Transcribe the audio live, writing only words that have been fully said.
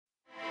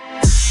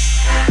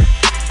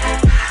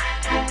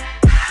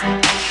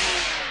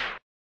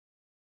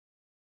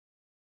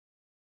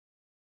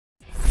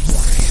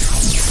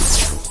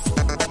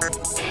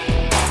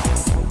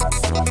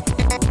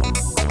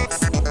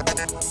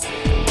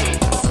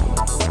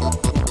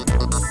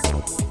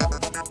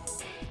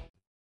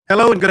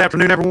Hello and good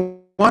afternoon,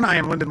 everyone. I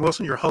am Lyndon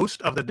Wilson, your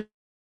host of The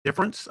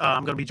Difference.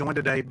 I'm going to be joined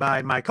today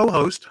by my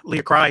co-host,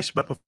 Leah Kreis.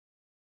 But before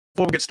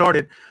we get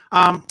started,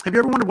 have you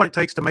ever wondered what it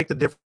takes to make the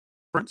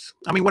difference?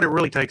 I mean, what it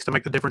really takes to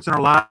make the difference in our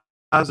lives,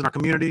 in our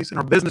communities, in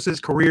our businesses,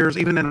 careers,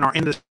 even in our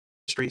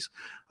industries.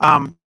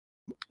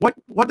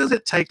 What does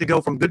it take to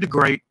go from good to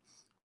great,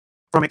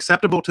 from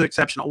acceptable to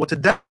exceptional? Well,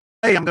 today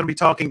I'm going to be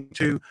talking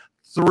to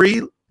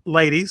three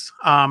ladies.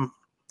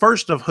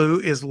 First of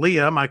who is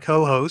Leah, my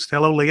co-host.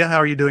 Hello, Leah. How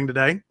are you doing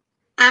today?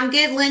 I'm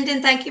good,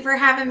 Lyndon. Thank you for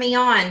having me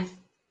on.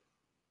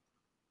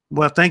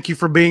 Well, thank you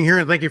for being here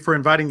and thank you for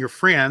inviting your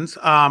friends.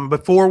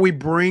 Before we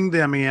bring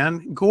them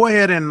in, go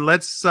ahead and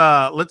let's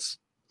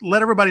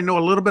let everybody know a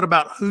little bit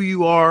about who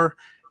you are,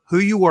 who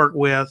you work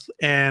with,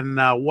 and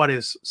what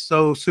is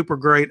so super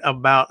great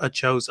about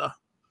Achosa.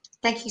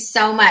 Thank you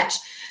so much.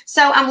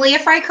 So I'm Leah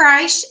Frey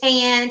Kreis,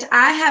 and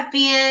I have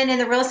been in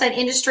the real estate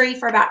industry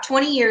for about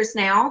 20 years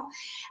now.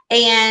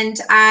 And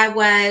I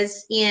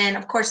was in,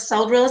 of course,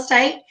 sold real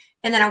estate.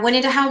 And then I went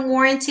into home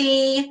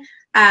warranty,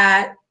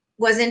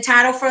 was in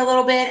title for a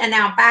little bit, and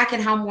now I'm back in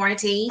home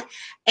warranty.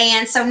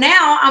 And so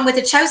now I'm with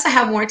Achosa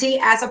Home Warranty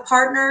as a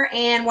partner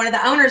and one of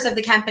the owners of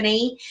the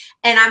company.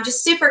 And I'm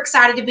just super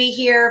excited to be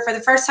here for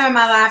the first time in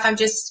my life. I'm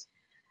just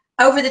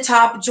over the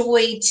top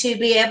joyed to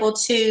be able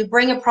to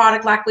bring a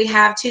product like we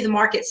have to the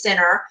market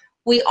center.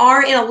 We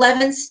are in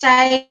 11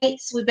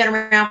 states. We've been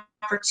around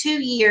for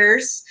 2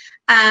 years.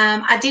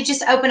 I did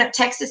just open up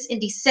Texas in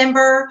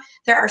December.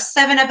 There are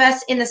 7 of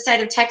us in the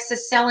state of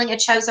Texas selling a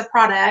Achosa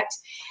product.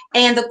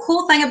 And the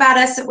cool thing about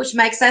us, which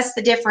makes us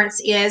the difference,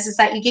 is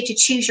that you get to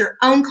choose your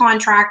own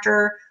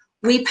contractor.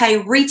 We pay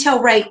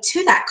retail rate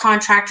to that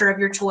contractor of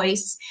your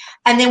choice.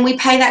 And then we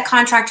pay that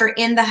contractor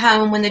in the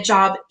home when the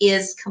job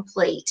is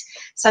complete.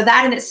 So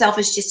that in itself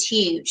is just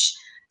huge.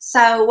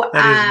 So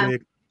That is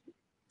big.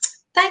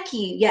 Thank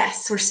you.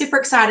 Yes, we're super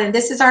excited.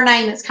 This is our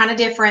name. It's kind of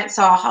different,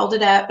 so I'll hold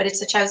it up, but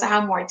it's Achosa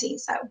Home Warranty.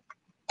 So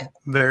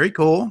Very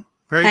cool.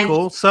 Very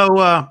cool.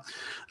 So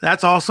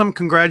that's awesome.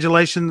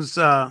 Congratulations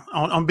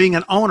on being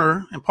an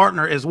owner and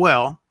partner as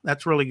well.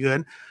 That's really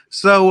good.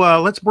 So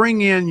let's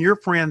bring in your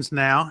friends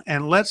now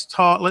and let's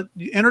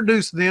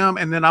introduce them,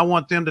 and then I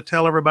want them to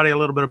tell everybody a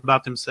little bit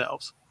about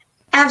themselves.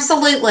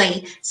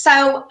 Absolutely.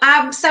 So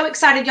I'm so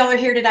excited y'all are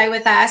here today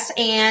with us.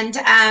 And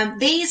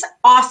these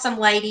awesome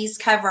ladies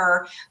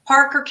cover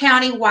Parker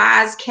County,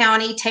 Wise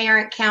County,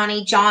 Tarrant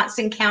County,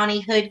 Johnson County,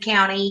 Hood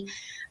County.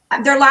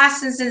 They're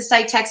licensed in the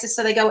state of Texas,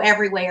 so they go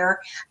everywhere.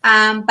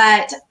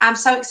 But I'm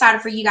so excited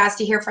for you guys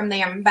to hear from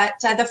them. But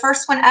the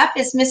first one up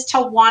is Miss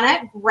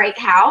Tawana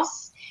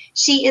Greathouse.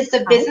 She is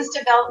the Business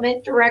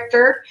Development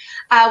Director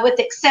with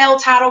Excel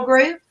Title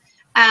Group.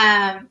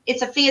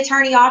 It's a fee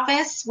attorney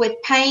office with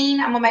Payne.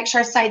 I'm gonna make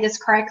sure I say this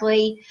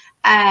correctly.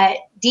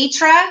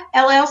 Detra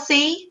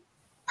LLC.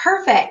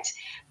 Perfect.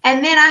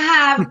 And then I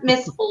have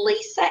Miss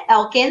Lisa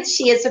Elkins.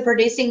 She is the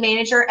producing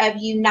manager of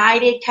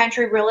United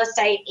Country Real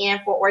Estate in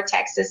Fort Worth,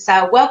 Texas.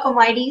 So welcome,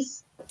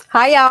 ladies.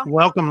 Hi, y'all.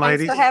 Welcome,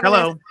 ladies.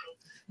 Hello.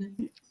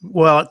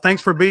 Well,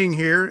 thanks for being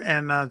here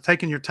and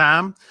taking your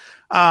time.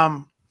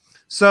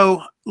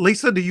 So,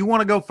 Lisa, do you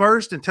want to go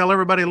first and tell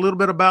everybody a little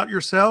bit about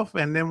yourself,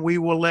 and then we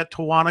will let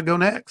Tawana go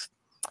next?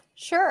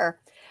 Sure.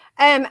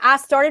 I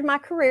started my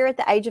career at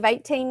the age of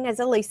 18 as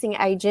a leasing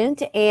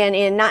agent, and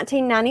in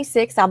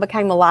 1996, I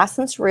became a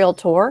licensed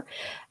realtor.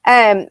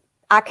 I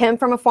come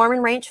from a farm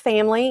and ranch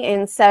family,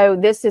 and so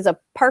this is a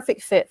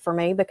perfect fit for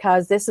me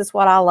because this is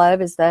what I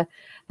love, is the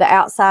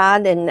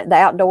outside and the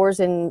outdoors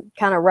and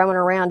kind of roaming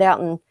around out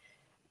in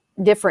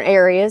different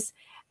areas.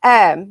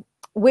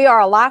 We are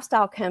a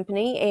lifestyle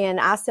company, and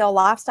I sell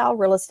lifestyle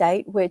real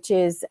estate, which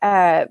is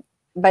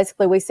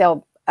basically we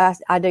sell,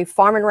 I do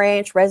farm and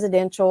ranch,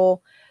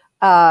 residential,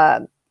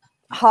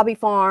 hobby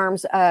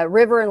farms,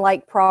 river and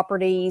lake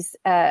properties,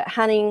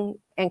 hunting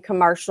and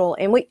commercial.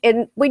 And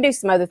we do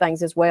some other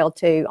things as well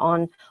too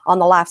on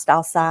the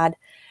lifestyle side.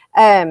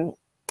 I'm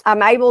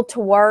able to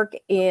work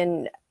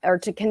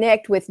to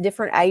connect with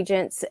different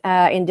agents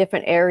in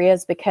different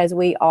areas because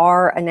we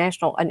are an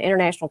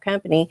international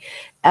company.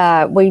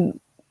 We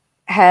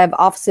have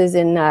offices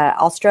in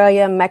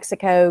Australia,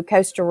 Mexico,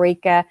 Costa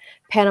Rica,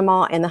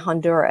 Panama, and the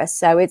Honduras.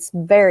 So it's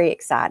very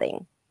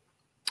exciting.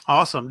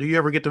 Awesome. Do you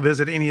ever get to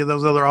visit any of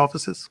those other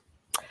offices?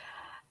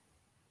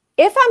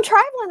 If I'm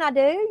traveling, I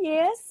do,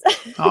 yes.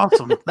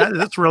 Awesome.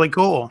 That's really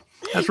cool.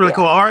 That's really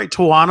cool. All right,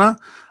 Tawana,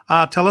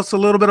 tell us a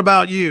little bit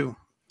about you.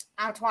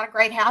 I'm Tawana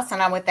Greathouse,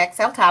 and I'm with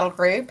Excel Title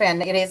Group,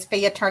 and it is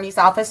fee attorney's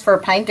office for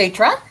Payne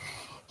Dutra.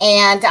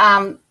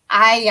 And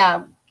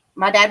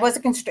my dad was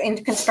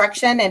into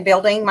construction and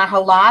building my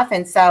whole life,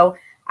 and so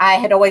I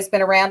had always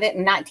been around it.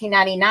 In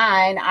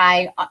 1999,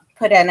 I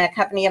put in a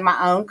company of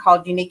my own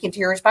called Unique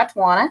Interiors by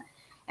Tawana,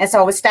 and so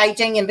I was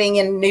staging and being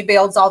in new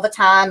builds all the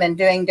time and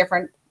doing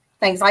different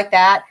things like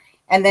that.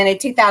 And then in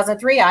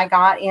 2003, I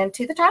got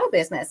into the title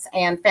business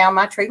and found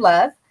my true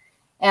love.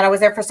 And I was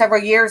there for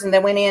several years, and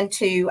then went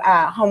into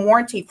home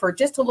warranty for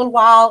just a little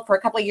while, for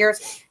a couple of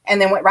years,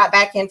 and then went right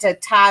back into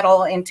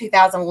title in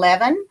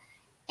 2011.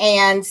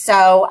 And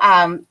so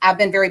I've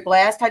been very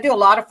blessed. I do a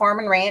lot of farm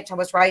and ranch. I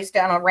was raised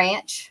on a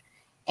ranch,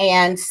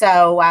 and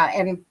so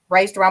and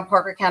raised around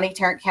Parker County,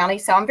 Tarrant County.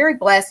 So I'm very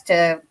blessed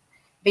to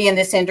be in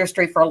this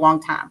industry for a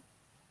long time.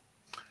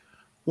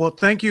 Well,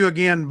 thank you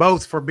again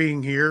both for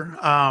being here.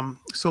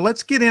 So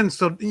let's get in.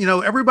 So, you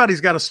know,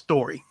 everybody's got a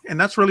story, and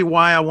that's really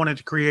why I wanted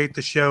to create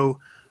the show,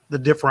 The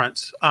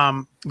Difference,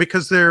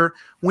 because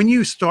when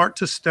you start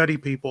to study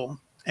people,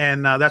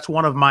 and that's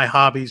one of my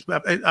hobbies,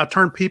 I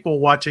turned people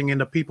watching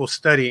into people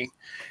studying.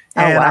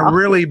 And wow. I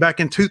really, back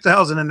in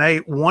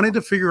 2008, wanted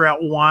to figure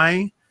out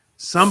why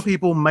some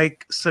people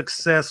make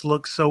success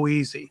look so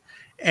easy,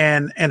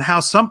 and how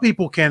some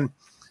people can,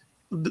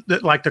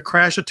 like the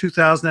crash of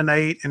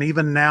 2008, and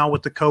even now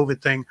with the COVID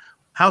thing,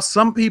 how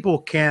some people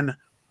can,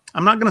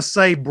 I'm not going to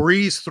say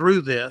breeze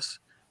through this,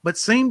 but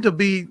seem to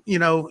be, you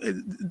know,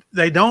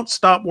 they don't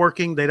stop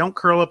working. They don't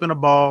curl up in a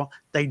ball.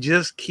 They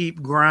just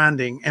keep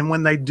grinding. And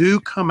when they do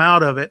come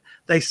out of it,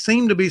 they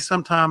seem to be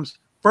sometimes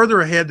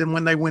further ahead than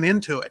when they went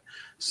into it.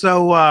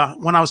 So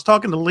when I was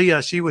talking to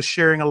Leah, she was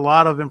sharing a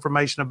lot of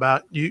information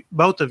about you,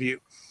 both of you.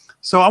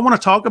 So I want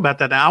to talk about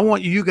that now. I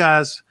want you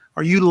guys,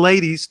 or you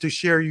ladies, to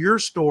share your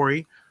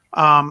story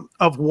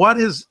of what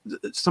is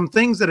some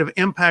things that have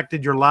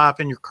impacted your life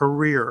and your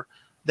career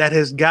that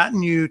has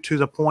gotten you to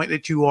the point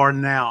that you are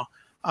now.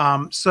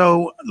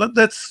 So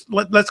let's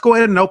go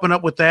ahead and open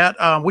up with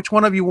that. Which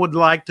one of you would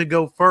like to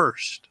go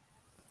first?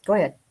 Go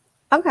ahead.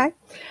 Okay.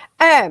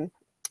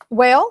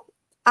 Well,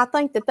 I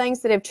think the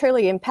things that have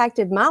truly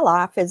impacted my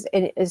life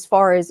as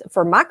far as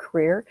for my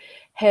career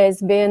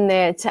has been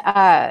that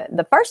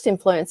the first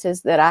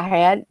influences that I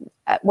had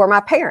were my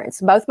parents.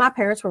 Both my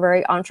parents were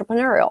very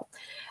entrepreneurial.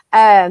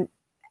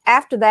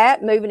 After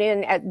that,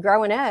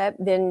 growing up,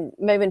 then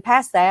moving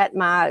past that,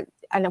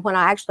 and when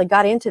I actually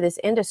got into this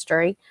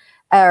industry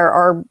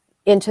or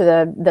into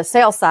the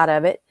sales side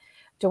of it,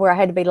 to where I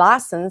had to be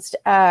licensed,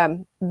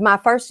 my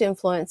first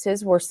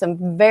influences were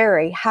some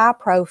very high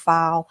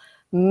profile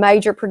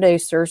major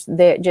producers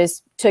that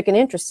just took an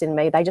interest in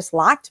me. They just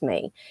liked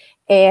me.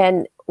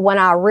 And when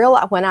I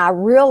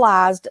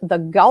realized the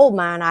gold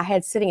mine I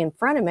had sitting in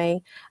front of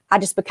me, I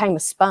just became a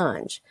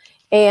sponge.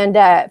 And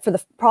for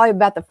probably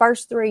about the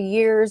first 3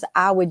 years,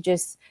 I would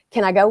just,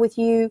 can I go with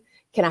you?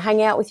 Can I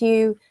hang out with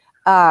you?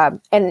 And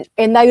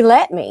they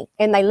let me,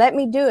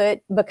 do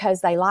it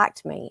because they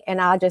liked me.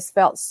 And I just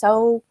felt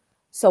so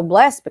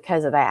blessed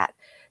because of that.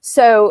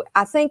 So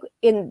I think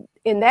in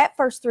that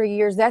first 3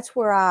 years, that's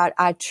where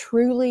I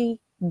truly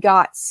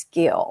got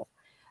skill.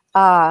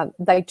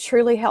 They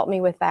truly helped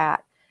me with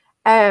that.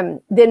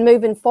 Then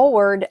moving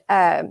forward,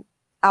 I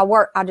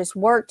just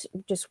worked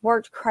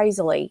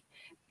crazily,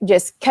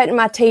 just cutting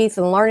my teeth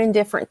and learning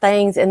different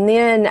things. And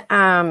then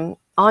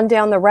on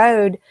down the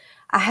road,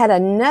 I had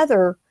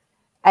another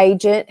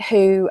agent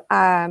who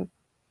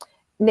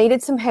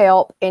needed some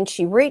help, and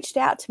she reached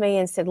out to me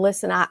and said,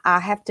 listen, I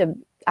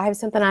have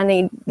something I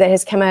need that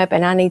has come up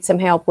and I need some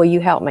help. Will you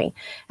help me?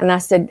 And I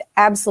said,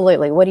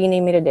 absolutely. What do you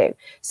need me to do?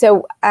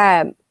 So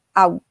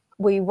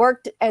we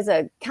worked as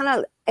a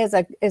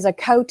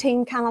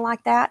co-team, kind of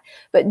like that.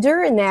 But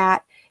during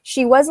that,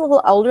 she was a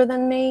little older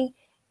than me,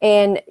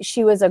 and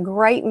she was a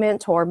great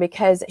mentor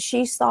because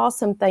she saw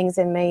some things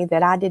in me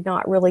that I did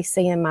not really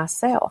see in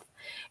myself.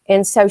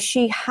 And so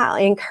she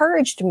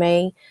encouraged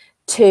me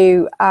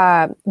to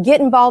get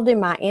involved in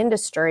my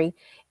industry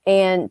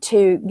and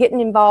to getting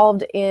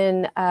involved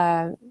in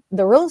the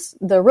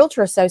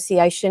Realtor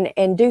Association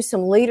and do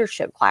some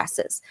leadership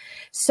classes.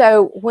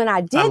 So when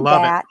I did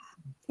that,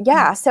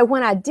 so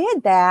when I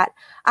did that,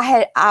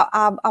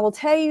 I will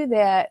tell you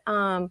that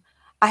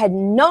I had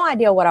no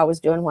idea what I was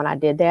doing when I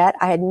did that.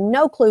 I had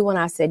no clue when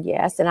I said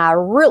yes, and I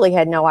really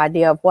had no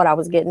idea of what I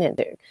was getting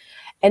into.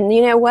 And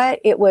you know what?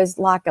 It was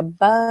like a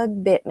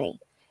bug bit me.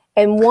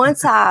 And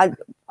once I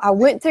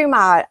went through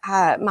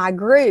my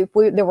group,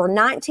 there were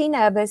 19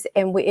 of us,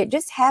 and it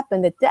just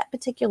happened that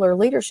particular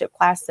leadership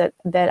class that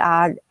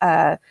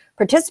I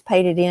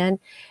participated in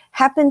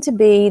happened to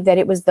be that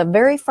it was the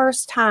very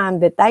first time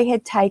that they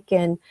had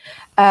taken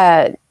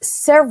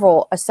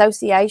several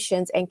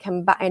associations and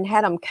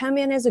had them come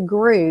in as a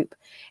group,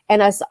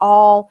 and us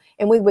all,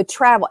 and we would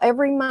travel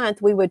every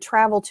month. We would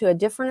travel to a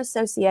different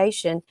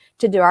association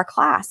to do our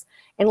class.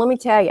 And let me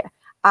tell you,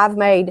 I've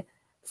made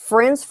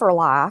friends for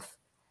life,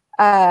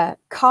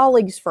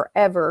 colleagues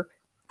forever.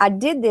 I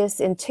did this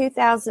in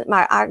 2000.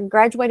 I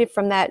graduated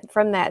from that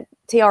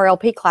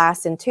TRLP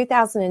class in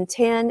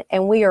 2010,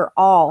 and we are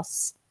all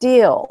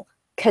still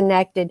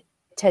connected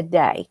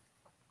today.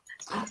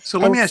 So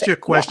let me ask you a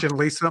question,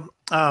 Lisa,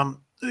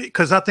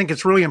 because I think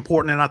it's really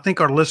important, and I think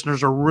our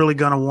listeners are really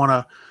going to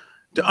want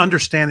to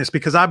understand this,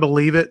 because I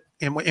believe it.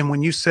 And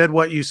when you said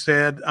what you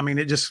said, I mean,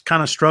 it just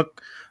kind of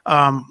struck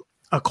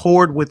a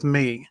chord with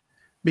me,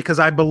 because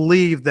I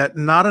believe that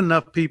not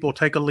enough people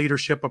take a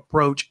leadership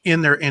approach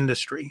in their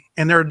industry,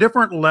 and there are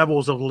different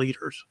levels of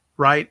leaders,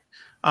 right?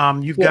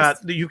 You've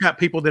got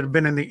people that have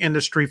been in the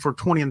industry for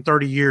 20 and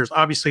 30 years.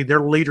 Obviously,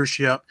 their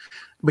leadership,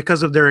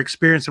 because of their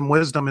experience and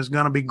wisdom, is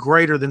going to be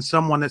greater than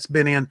someone that's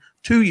been in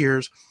 2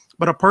 years.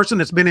 but a person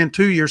that's been in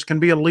 2 years can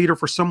be a leader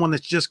for someone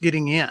that's just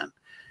getting in.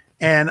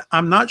 And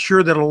I'm not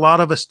sure that a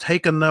lot of us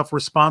take enough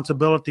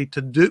responsibility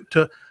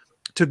to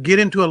get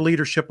into a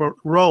leadership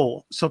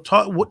role. So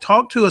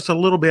talk to us a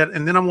little bit,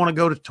 and then I want to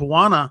go to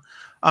Tawana,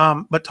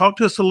 but talk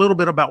to us a little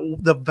bit about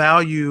the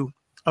value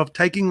of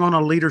taking on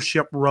a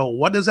leadership role.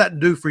 What does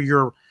that do for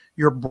your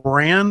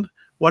brand?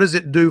 What does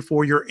it do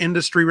for your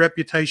industry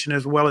reputation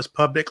as well as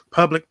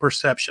public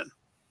perception?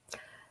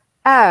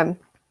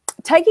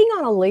 Taking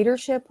on a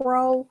leadership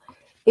role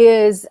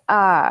is,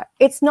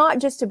 it's not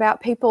just about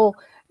people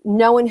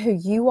knowing who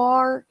you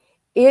are.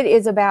 It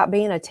is about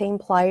being a team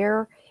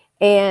player.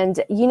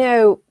 And, you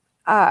know,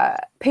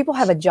 people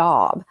have a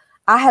job.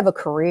 I have a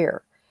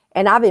career,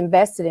 and I've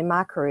invested in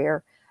my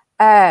career.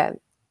 And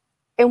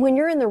when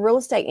you're in the real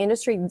estate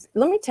industry,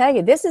 let me tell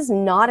you, this is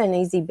not an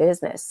easy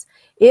business.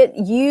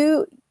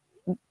 You're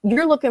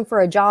looking for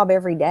a job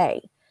every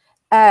day.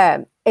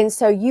 And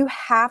so you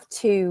have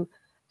to,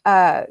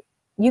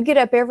 you get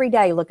up every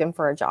day looking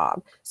for a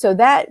job. So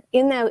that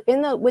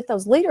with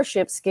those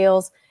leadership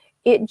skills,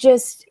 it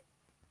just,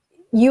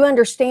 you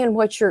understand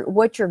what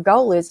your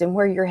goal is and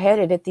where you're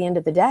headed at the end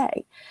of the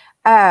day.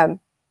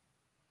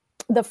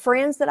 The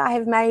friends that I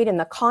have made and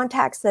the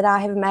contacts that I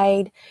have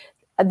made,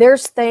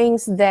 there's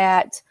things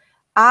that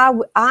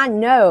I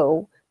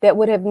know that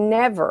would have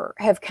never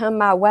have come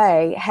my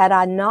way had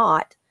I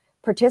not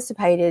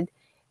participated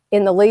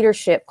in the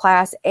leadership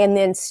class and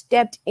then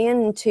stepped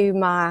into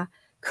my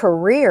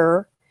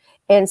career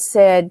and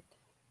said,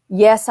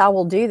 yes, I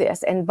will do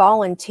this, and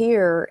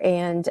volunteer.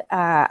 And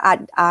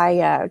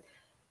I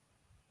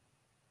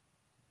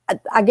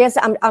guess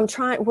I'm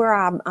trying, where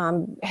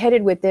I'm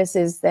headed with this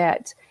is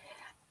that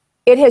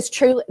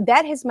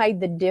that has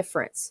made the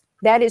difference.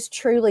 That is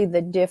truly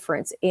the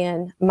difference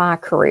in my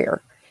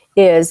career,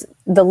 is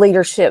the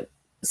leadership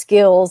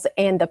skills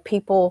and the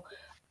people,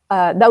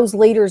 those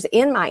leaders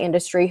in my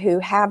industry who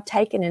have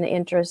taken an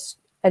interest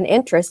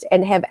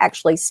and have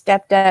actually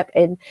stepped up,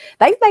 and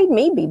they've made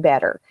me be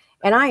better.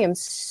 And I am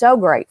so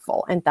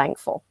grateful and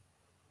thankful.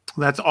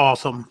 That's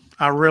awesome.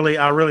 I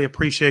really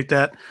appreciate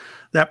that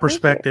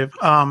perspective.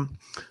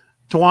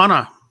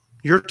 Tawana,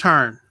 your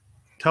turn.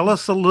 Tell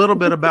us a little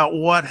bit about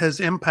what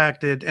has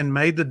impacted and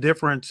made the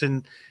difference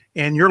in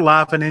your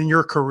life and in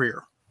your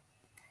career.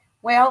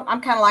 Well,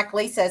 I'm kind of like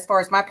Lisa as far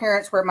as my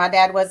parents were. My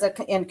dad was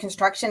in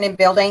construction and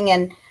building,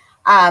 and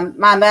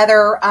my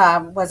mother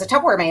was a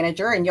Tupperware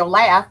manager, and you'll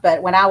laugh,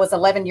 but when I was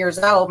 11 years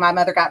old, my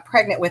mother got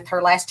pregnant with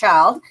her last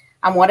child.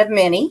 I'm one of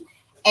many.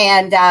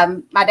 And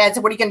my dad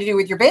said, what are you going to do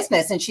with your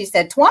business? And she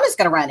said, Tawana's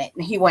going to run it.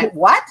 And he went,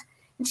 what?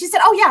 And she said,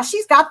 oh, yeah,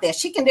 she's got this.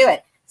 She can do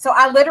it. So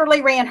I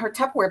literally ran her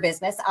Tupperware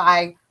business.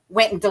 I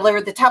went and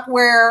delivered the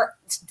Tupperware,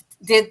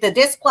 did the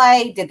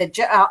display, did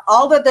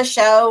all of the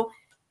show,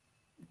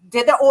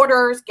 did the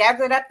orders,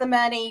 gathered up the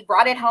money,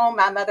 brought it home.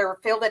 My mother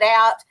filled it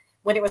out.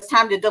 When it was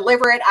time to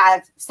deliver it,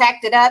 I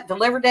sacked it up,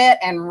 delivered it,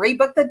 and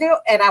rebooked the deal.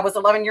 And I was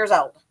 11 years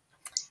old.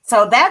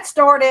 So that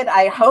started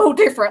a whole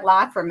different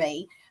life for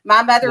me.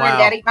 My mother and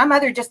daddy, my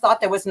mother just thought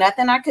there was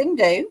nothing I couldn't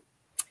do.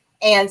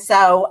 And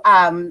so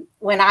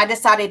when I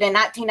decided in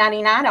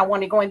 1999 I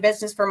wanted to go in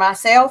business for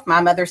myself,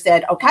 my mother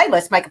said, okay,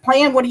 let's make a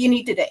plan. What do you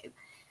need to do?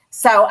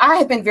 So I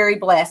have been very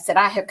blessed that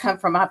I have come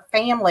from a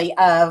family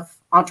of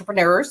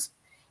entrepreneurs,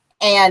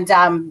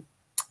 and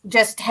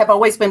just have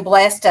always been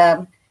blessed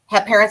to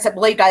have parents that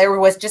believed there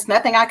was just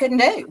nothing I couldn't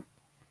do.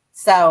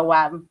 So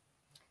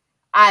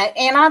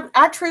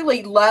I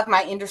truly love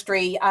my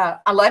industry.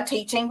 I love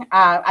teaching.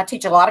 I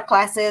teach a lot of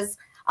classes.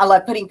 I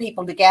love putting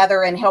people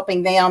together and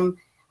helping them.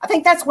 I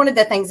think that's one of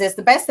the things is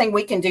the best thing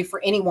we can do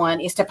for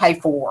anyone is to pay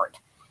forward.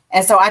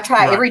 And so I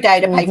try every day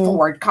to pay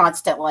forward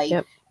constantly.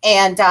 Yep.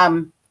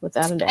 And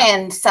without a doubt.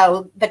 And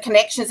so the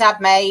connections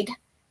I've made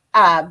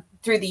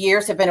through the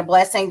years have been a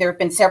blessing. There have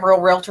been several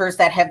realtors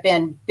that have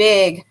been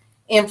big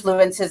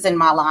influences in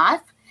my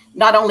life,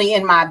 not only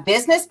in my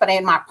business, but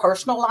in my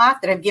personal life,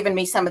 that have given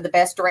me some of the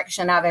best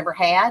direction I've ever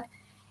had.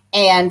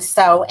 And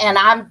so, and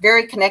I'm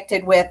very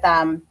connected with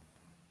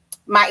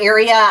my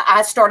area.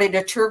 I started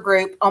a tour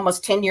group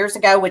almost 10 years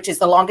ago, which is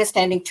the longest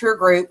standing tour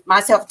group.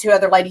 Myself and two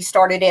other ladies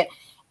started it,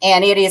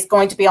 and it is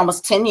going to be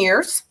almost 10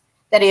 years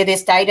that it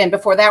is dated. And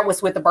before that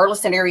was with the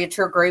Burleson area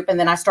tour group. And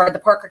then I started the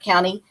Parker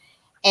County,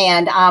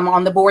 and I'm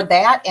on the board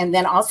that. And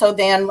then also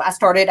then I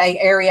started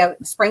a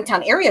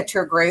Springtown area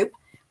tour group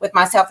with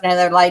myself and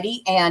another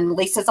lady, and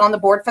Lisa's on the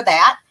board for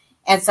that.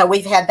 And so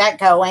we've had that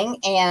going.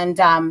 And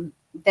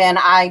then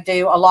I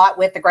do a lot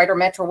with the Greater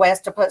Metro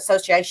West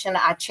Association.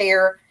 I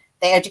chair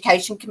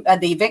the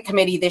the event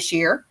committee this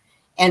year,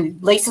 and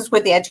Lisa's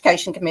with the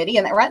education committee.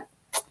 Isn't that right?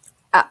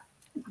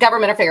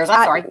 Government affairs.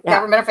 I'm sorry,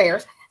 government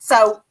affairs.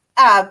 So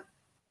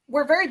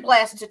we're very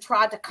blessed to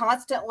try to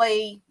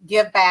constantly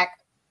give back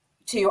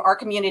to our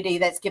community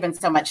that's given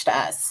so much to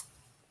us.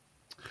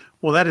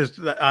 Well, that is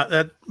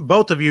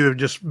both of you are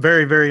just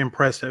very, very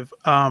impressive.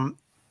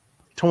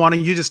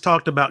 Tawana, you just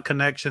talked about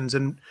connections,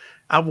 and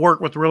I've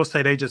worked with real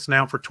estate agents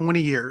now for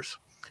 20 years.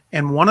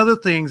 And one of the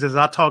things, as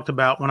I talked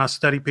about when I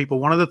study people,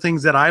 one of the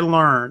things that I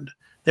learned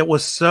that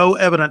was so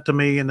evident to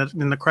me in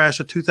the crash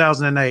of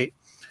 2008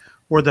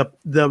 were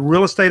the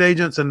real estate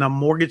agents and the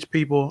mortgage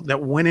people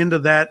that went into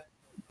that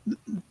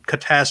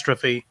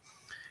catastrophe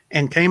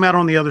and came out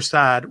on the other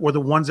side were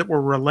the ones that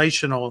were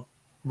relational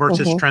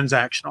versus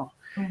transactional.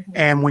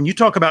 And when you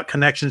talk about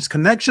connections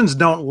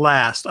don't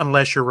last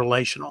unless you're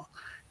relational.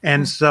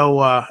 And so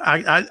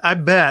I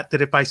bet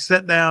that if I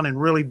sat down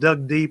and really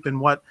dug deep in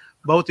what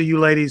both of you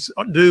ladies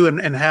do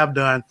and have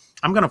done,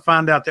 I'm going to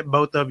find out that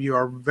both of you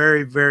are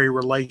very, very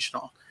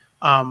relational,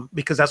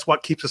 because that's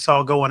what keeps us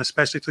all going,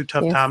 especially through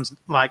tough times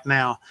like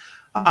now.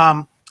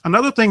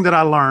 Another thing that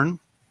I learned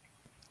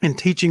in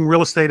teaching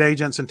real estate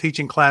agents and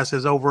teaching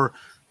classes over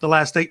the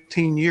last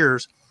 18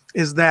 years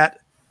is that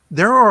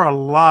there are a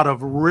lot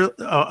of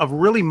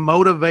really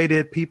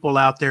motivated people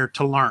out there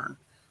to learn.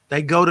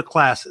 They go to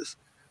classes.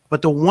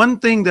 But the one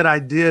thing that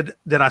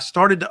I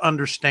started to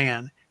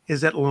understand is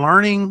that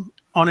learning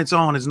on its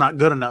own is not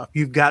good enough.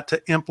 You've got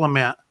to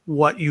implement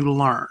what you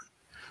learn.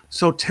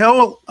 So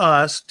tell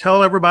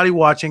everybody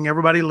watching,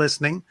 everybody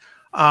listening,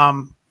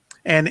 and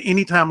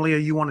anytime, Leah,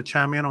 you want to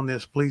chime in on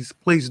this,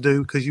 please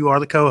do, because you are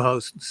the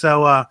co-host.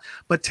 So,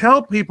 but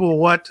tell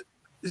people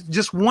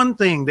just one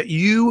thing that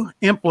you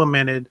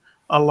implemented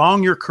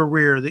along your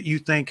career that you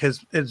think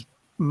has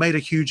made a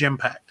huge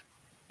impact.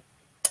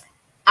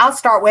 I'll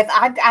start with,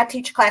 I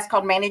teach a class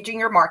called Managing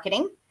Your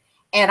Marketing,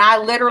 and I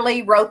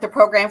literally wrote the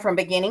program from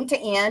beginning to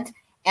end.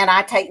 And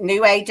I take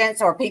new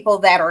agents or people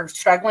that are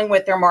struggling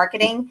with their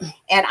marketing,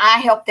 and I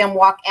help them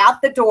walk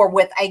out the door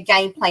with a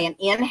game plan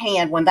in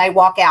hand when they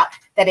walk out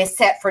that is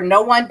set for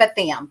no one but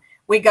them.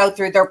 We go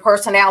through their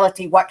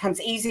personality, what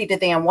comes easy to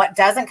them, what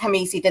doesn't come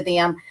easy to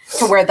them,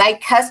 to where they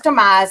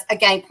customize a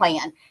game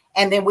plan.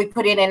 And then we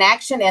put it in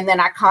action, and then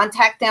I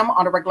contact them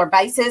on a regular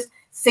basis,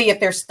 see if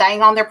they're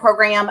staying on their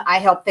program. I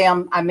help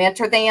them, I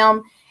mentor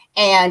them,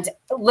 and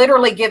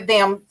literally give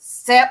them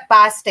step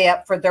by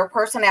step for their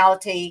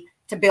personality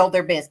to build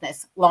their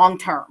business long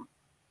term.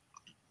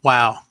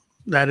 Wow,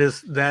 that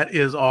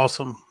is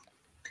awesome.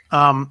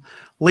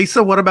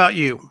 Lisa, what about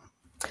you?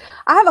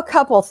 I have a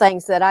couple of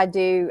things that I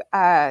do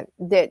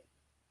that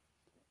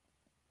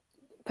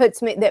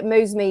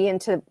moves me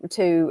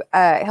into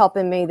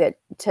helping me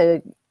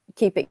to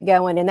keep it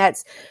going. And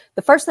that's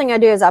the first thing I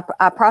do is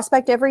I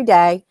prospect every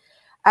day.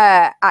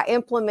 I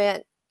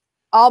implement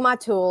all my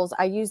tools.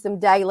 I use them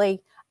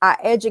daily. I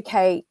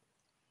educate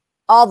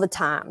all the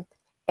time.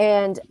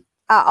 And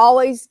I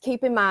always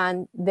keep in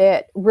mind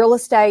that real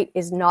estate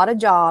is not a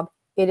job,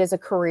 it is a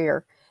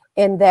career,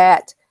 and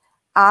that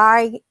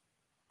I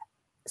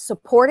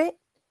support it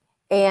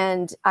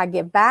and I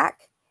give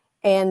back,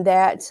 and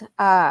that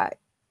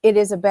it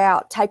is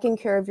about taking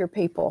care of your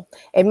people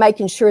and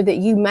making sure that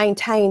you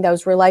maintain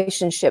those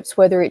relationships,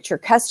 whether it's your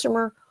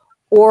customer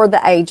or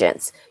the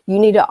agents. You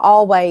need to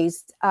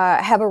always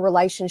have a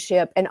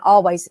relationship and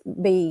always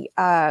be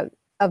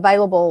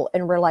available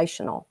and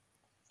relational.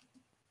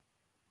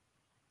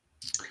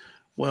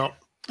 Well,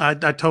 I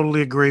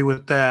totally agree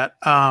with that.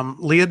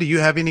 Leah, do you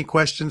have any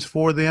questions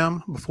for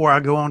them before I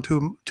go on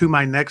to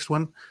my next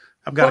one?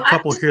 I've got a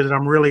couple here that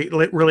I'm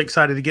really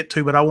excited to get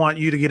to, but I want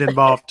you to get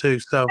involved too.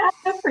 So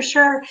for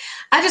sure.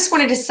 I just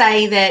wanted to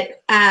say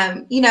that,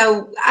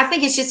 I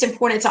think it's just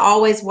important to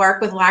always work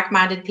with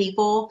like-minded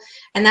people.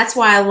 And that's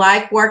why I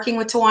like working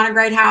with Tawana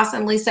Greathouse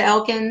and Lisa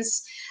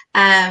Elkins.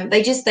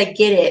 They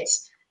get it.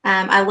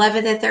 I love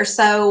it that they're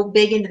so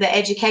big into the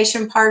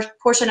education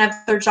portion of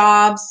their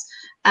jobs.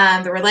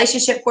 The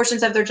relationship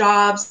portions of their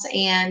jobs,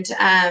 and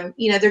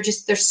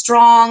they're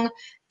strong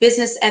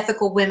business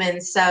ethical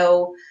women.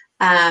 So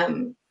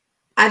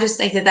I just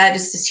think that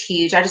is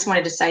huge. I just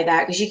wanted to say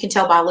that because you can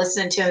tell by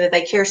listening to them that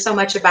they care so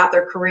much about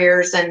their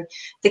careers and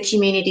the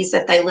communities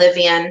that they live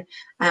in.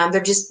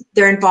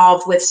 They're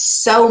involved with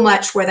so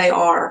much where they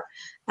are.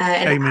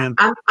 And Amen.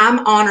 I'm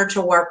honored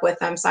to work with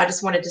them. So I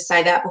just wanted to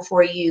say that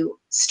before you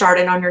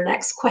started on your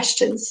next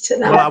questions to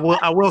them. Well,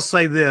 I will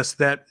say this,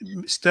 that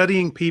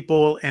studying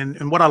people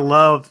and what I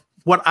love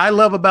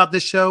about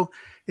this show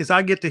is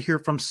I get to hear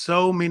from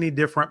so many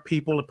different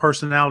people,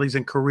 personalities,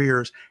 and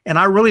careers. And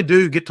I really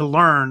do get to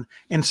learn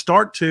and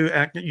start to,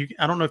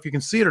 I don't know if you can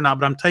see it or not,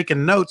 but I'm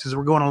taking notes as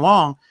we're going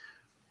along,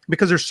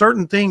 because there's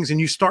certain things and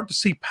you start to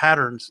see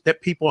patterns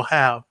that people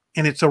have.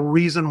 And it's a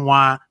reason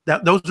why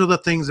those are the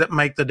things that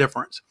make the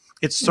difference.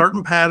 It's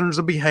certain patterns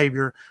of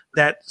behavior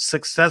that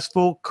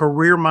successful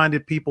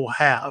career-minded people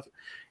have.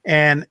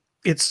 And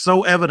it's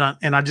so evident.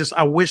 And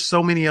I wish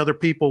so many other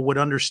people would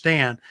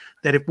understand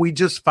that if we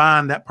just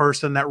find that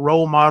person, that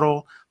role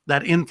model,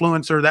 that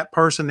influencer, that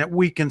person that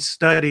we can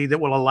study, that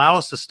will allow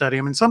us to study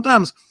them. And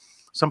sometimes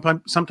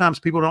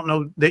people don't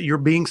know that you're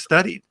being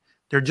studied.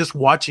 They're just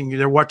watching you.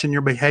 They're watching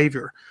your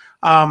behavior.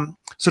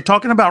 So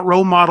talking about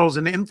role models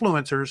and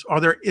influencers,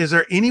 is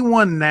there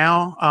anyone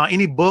now,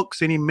 any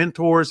books, any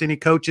mentors, any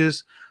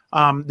coaches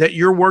that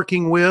you're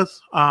working with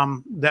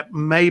that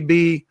may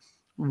be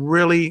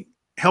really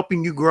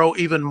helping you grow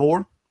even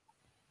more?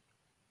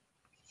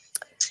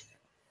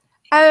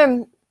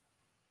 The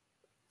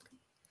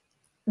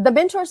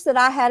mentors that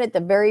I had at the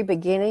very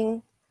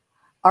beginning,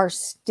 are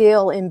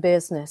still in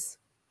business.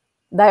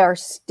 They are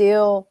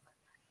still,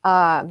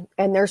 and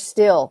they're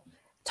still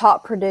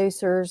top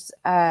producers,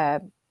 high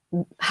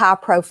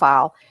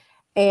profile.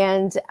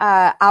 And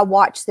I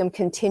watch them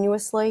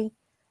continuously.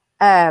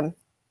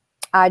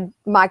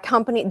 My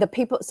company, the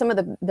people, some of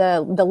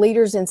the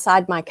leaders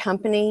inside my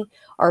company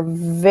are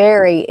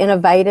very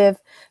innovative,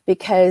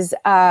 because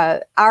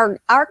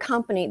our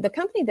company, the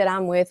company that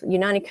I'm with,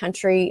 United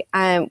Country,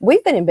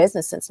 we've been in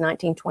business since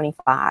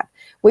 1925.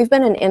 We've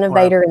been an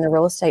innovator in the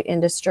real estate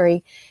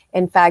industry.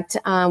 In fact,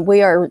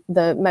 we are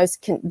the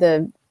most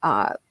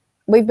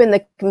we've been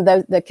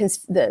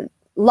the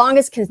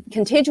longest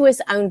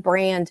contiguous owned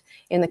brand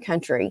in the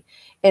country.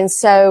 And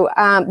so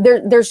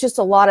there's just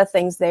a lot of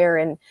things there.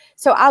 And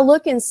so I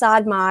look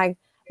inside my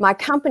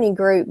company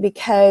group,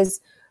 because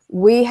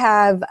we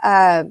have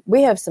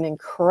some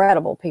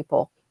incredible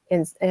people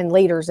and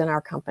leaders in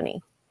our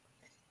company.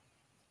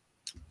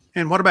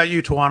 And what about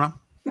you, Tawana?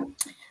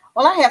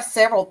 Well, I have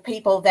several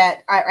people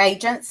that are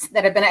agents,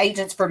 that have been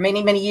agents for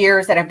many, many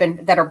years, that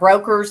are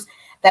brokers,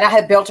 that I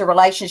have built a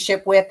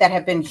relationship with, that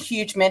have been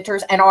huge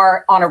mentors and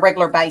are on a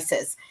regular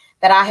basis,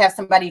 that I have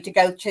somebody to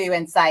go to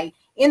and say,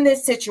 in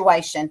this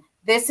situation,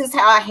 this is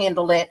how I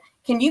handled it.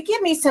 Can you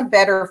give me some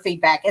better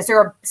feedback? Is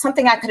there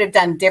something I could have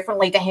done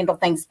differently to handle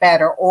things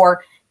better?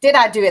 Or did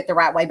I do it the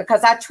right way?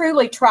 Because I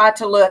truly try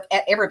to look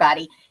at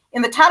everybody.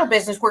 In the title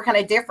business, we're kind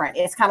of different.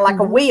 It's kind of like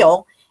a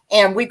wheel,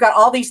 and we've got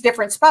all these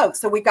different spokes.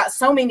 So we've got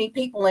so many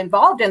people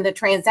involved in the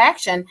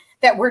transaction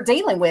that we're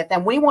dealing with,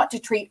 and we want to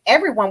treat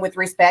everyone with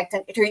respect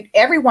and treat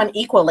everyone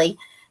equally.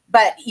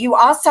 But you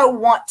also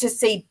want to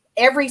see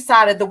every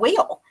side of the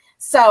wheel.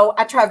 So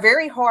I try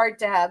very hard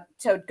to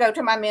go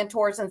to my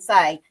mentors and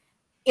say,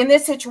 in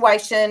this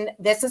situation,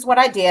 this is what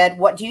I did.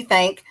 What do you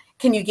think?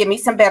 Can you give me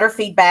some better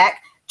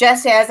feedback?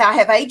 Just as I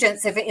have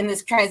agents, if in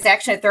this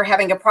transaction, if they're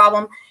having a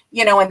problem,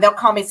 and they'll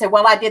call me and say,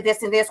 well, I did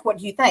this and this. What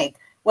do you think?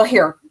 Well,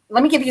 here,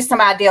 let me give you some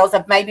ideas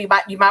of maybe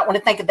you might want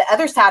to think of the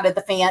other side of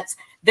the fence.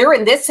 They're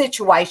in this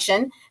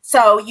situation,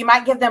 so you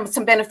might give them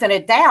some benefit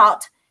of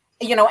doubt,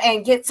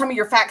 and get some of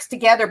your facts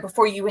together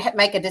before you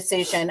make a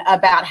decision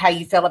about how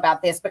you feel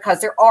about this, because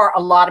there are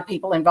a lot of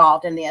people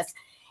involved in this.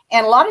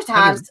 And a lot of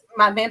times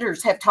my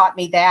mentors have taught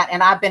me that,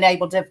 and I've been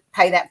able to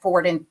pay that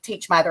forward and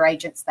teach my other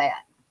agents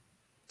that.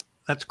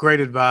 That's great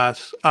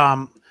advice.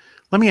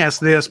 Let me ask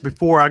this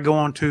before I go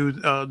on to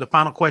the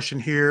final question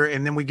here,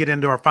 and then we get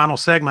into our final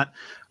segment.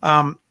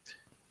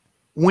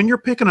 When you're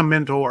picking a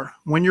mentor,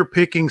 when you're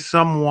picking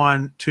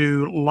someone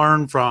to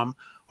learn from,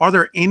 are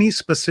there any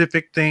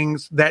specific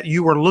things that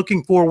you were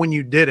looking for when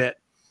you did it,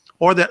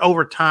 or that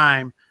over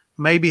time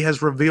maybe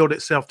has revealed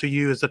itself to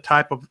you as a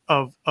type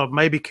of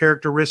maybe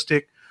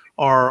characteristic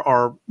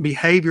or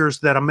behaviors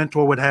that a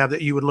mentor would have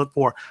that you would look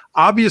for?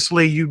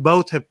 Obviously, you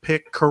both have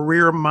picked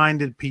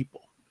career-minded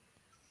people.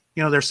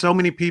 There's so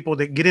many people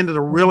that get into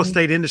the real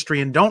estate industry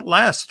and don't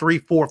last 3,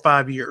 4,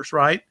 5 years,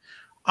 right?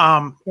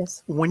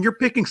 Yes. When you're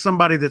picking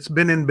somebody that's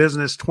been in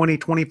business 20,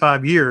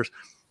 25 years,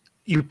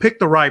 you pick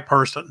the right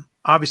person.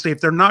 Obviously,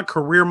 if they're not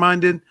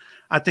career-minded,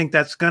 I think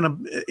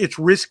it's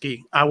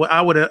risky.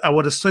 I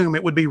would assume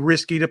it would be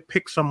risky to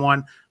pick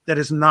someone that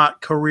is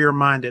not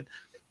career-minded.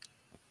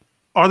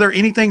 Are there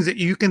any things that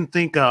you can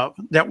think of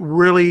that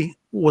really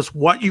was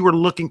what you were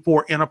looking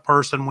for in a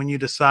person when you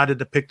decided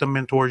to pick the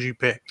mentors you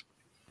picked?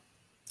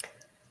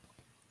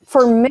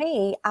 For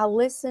me, I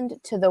listened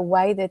to the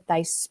way that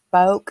they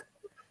spoke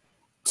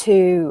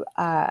to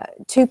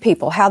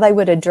people, how they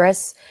would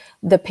address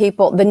the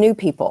new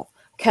people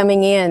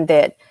coming in,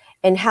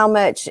 and how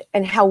much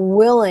and how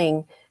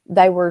willing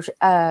they were,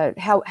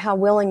 how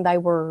willing they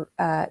were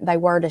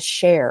to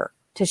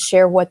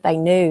share what they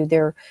knew,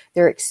 their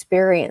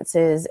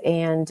experiences,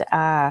 and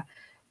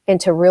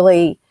to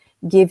really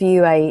give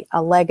you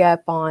a leg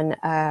up on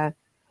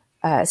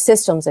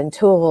systems and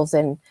tools,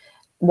 and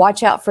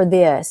watch out for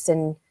this,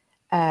 and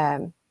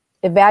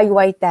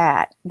evaluate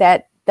that.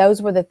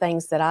 Those were the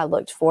things that I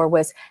looked for,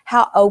 was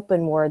how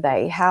open were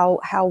they, how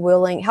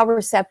willing, how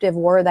receptive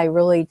were they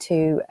really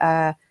to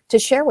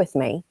share with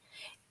me,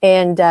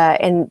 and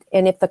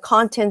if the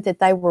content that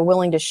they were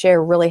willing to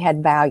share really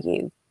had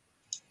value.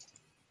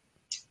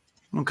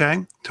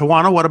 Okay.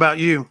 Tawana, what about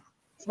you?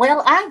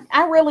 Well,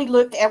 I really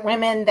looked at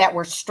women that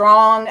were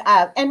strong,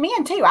 and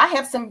men too. I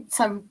have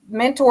some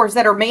mentors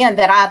that are men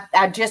that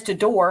I just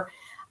adore.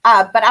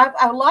 But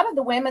a lot of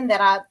the women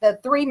the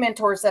 3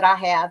 mentors that I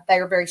have, they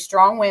are very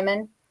strong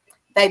women.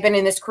 They've been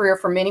in this career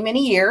for many,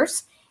 many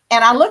years.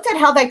 And I looked at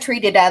how they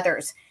treated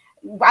others.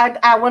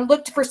 I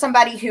looked for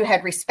somebody who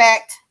had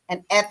respect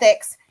and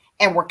ethics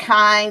and were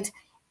kind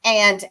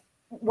and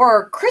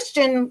were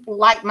Christian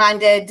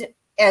like-minded,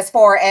 as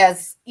far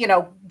as,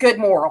 good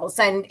morals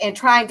and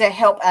trying to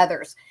help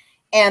others.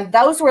 And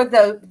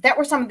that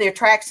were some of the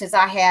attractions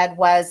I had,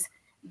 was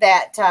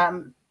that,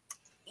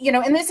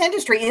 in this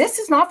industry, this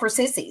is not for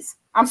sissies.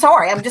 I'm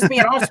sorry. I'm just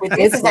being honest with you.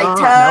 This is a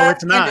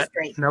tough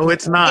industry. No,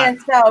 it's not. And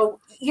so,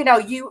 you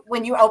know,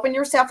 when you open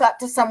yourself up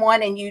to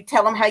someone and you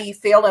tell them how you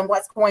feel and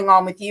what's going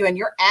on with you, and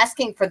you're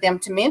asking for them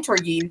to mentor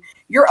you,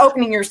 you're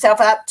opening yourself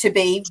up to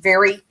be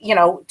very, you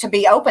know, to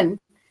be open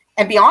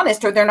and be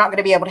honest, or they're not going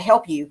to be able to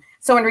help you.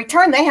 So in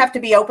return, they have to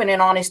be open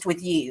and honest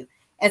with you.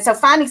 And so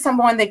finding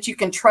someone that you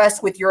can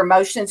trust with your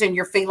emotions and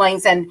your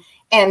feelings, and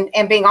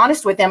being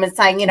honest with them and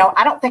saying, you know,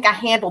 I don't think I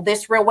handled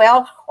this real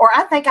well, or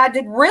I think I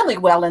did really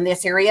well in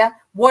this area.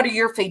 What are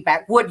your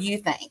feedback? What do you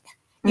think?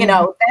 You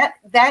know,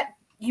 that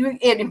you,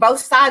 in both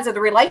sides of the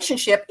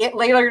relationship, it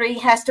literally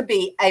has to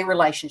be a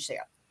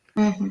relationship.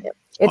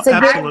 It's a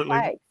good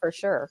fight for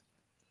sure.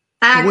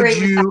 I agree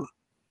with that.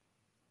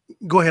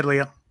 Go ahead,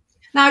 Leah.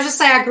 No, I was just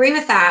saying, I agree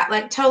with that.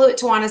 Like totally what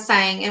Tawana's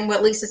saying and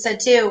what Lisa said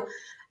too.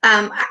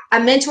 A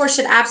mentor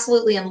should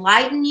absolutely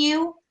enlighten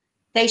you.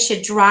 They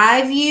should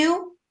drive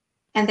you,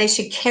 and they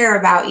should care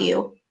about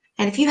you.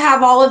 And if you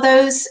have all of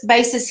those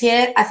bases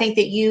hit, I think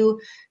that you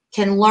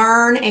can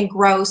learn and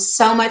grow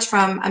so much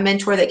from a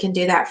mentor that can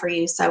do that for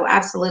you. So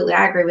absolutely,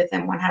 I agree with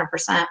them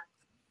 100%.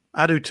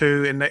 I do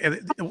too. And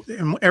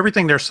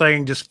everything they're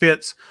saying just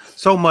fits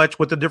so much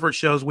with the different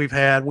shows we've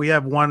had. We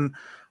have one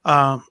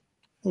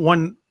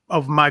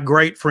of my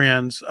great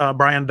friends,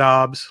 Brian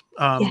Dobbs.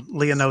 Yes.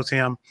 Leah knows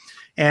him.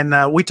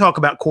 And we talk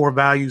about core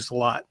values a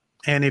lot.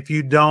 And if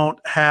you don't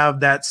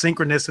have that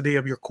synchronicity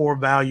of your core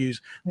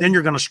values, then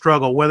you're going to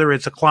struggle, whether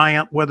it's a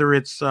client, whether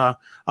it's a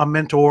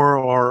mentor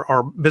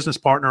or business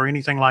partner or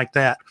anything like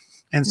that.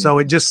 And so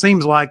it just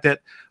seems like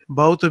that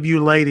both of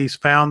you ladies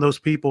found those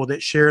people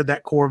that shared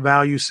that core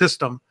value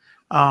system.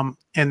 And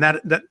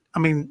that I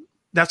mean,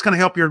 that's going to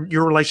help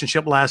your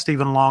relationship last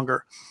even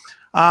longer.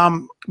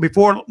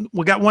 Before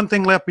we got one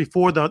thing left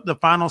before the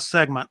final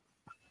segment.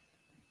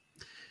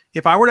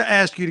 If I were to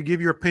ask you to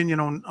give your opinion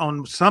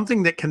on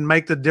something that can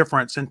make the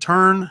difference and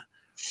turn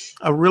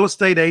a real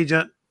estate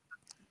agent,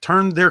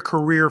 turn their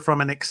career from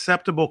an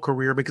acceptable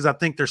career, because I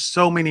think there's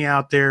so many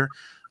out there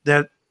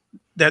that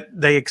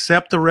they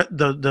accept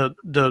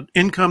the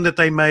income that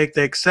they make,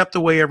 they accept the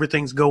way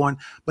everything's going,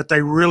 but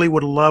they really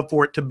would love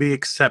for it to be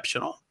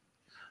exceptional,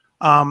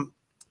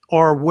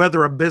 or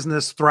whether a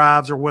business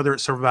thrives or whether it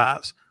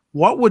survives.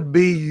 What would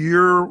be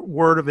your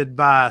word of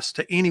advice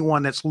to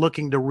anyone that's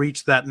looking to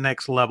reach that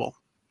next level?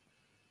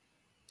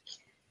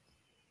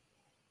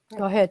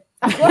 Go ahead.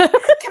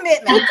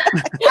 Commitment.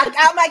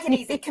 I'll make it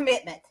easy.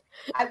 Commitment.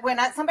 When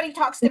somebody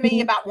talks to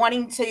me about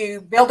wanting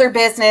to build their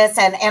business,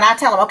 and I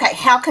tell them, okay,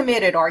 how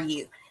committed are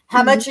you?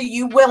 How much are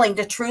you willing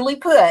to truly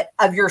put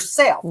of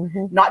yourself,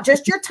 not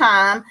just your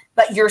time,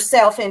 but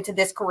yourself into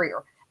this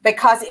career?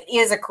 Because it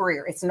is a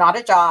career. It's not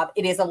a job.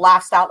 It is a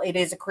lifestyle. It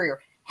is a career.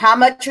 How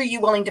much are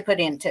you willing to put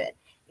into it?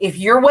 If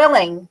you're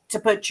willing to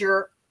put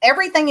your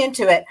everything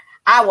into it,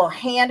 I will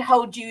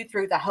handhold you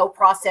through the whole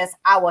process.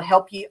 I will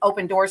help you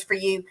open doors for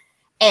you,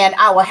 and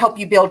I will help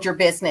you build your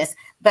business.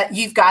 But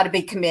you've got to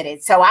be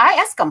committed. So I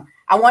ask them,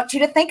 I want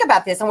you to think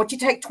about this. I want you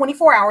to take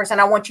 24 hours,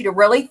 and I want you to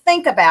really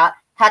think about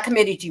how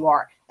committed you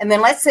are. And then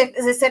let's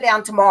sit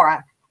down tomorrow,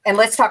 and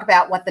let's talk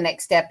about what the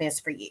next step is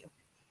for you.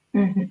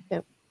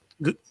 Yep.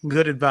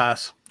 Good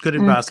advice. Good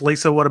advice.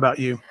 Lisa, what about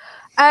you?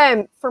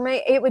 For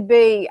me, it would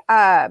be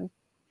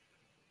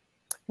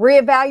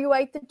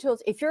reevaluate the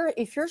tools.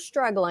 If you're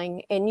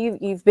struggling and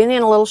you've been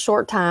in a little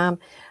short time,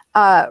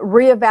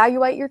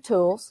 reevaluate your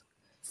tools,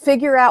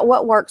 figure out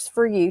what works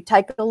for you.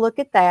 Take a look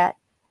at that,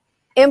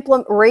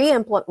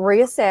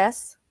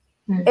 reassess,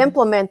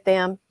 implement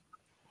them,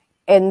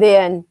 and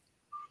then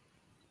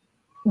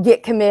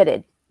get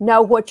committed.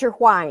 Know what your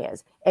why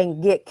is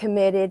and get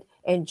committed,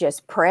 and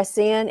just press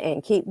in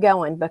and keep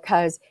going,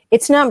 because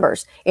it's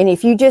numbers. And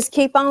if you just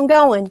keep on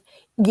going,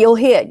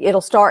 it'll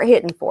start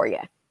hitting for you.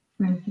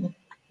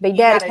 Be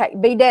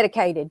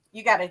dedicated.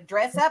 You got to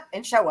dress up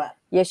and show up.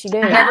 Yes, you do.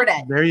 Every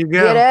day. There you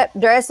go. Get up,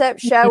 dress up,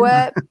 show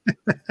up.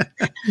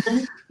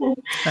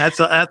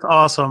 That's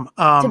awesome.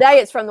 Today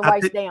it's from the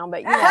waist down,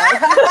 but you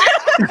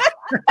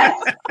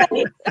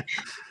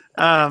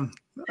know.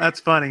 That's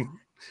funny.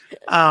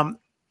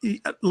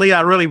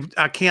 Leah,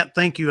 I can't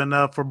thank you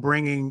enough for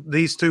bringing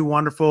these two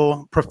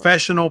wonderful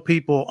professional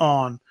people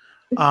on.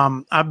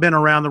 I've been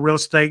around the real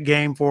estate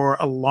game for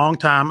a long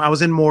time. I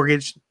was in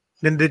mortgage,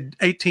 then did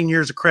 18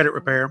 years of credit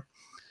repair.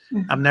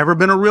 I've never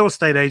been a real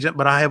estate agent,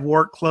 but I have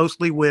worked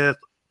closely with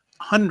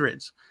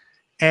hundreds.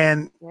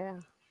 And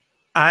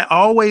I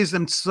always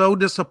am so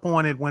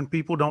disappointed when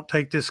people don't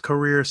take this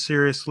career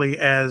seriously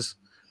as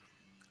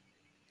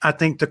I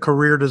think the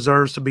career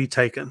deserves to be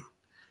taken.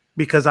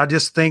 Because I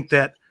just think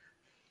that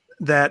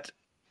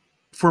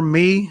for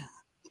me,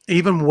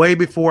 even way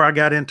before I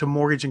got into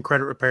mortgage and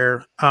credit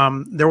repair,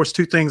 there was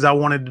two things I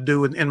wanted to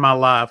do in my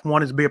life.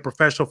 One is to be a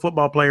professional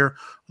football player.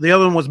 The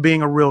other one was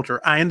being a realtor.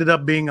 I ended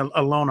up being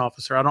a loan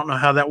officer. I don't know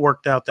how that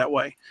worked out that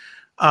way.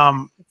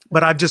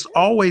 But I've just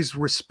always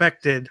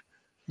respected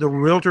the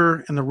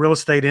realtor and the real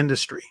estate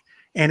industry.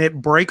 And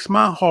it breaks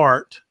my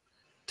heart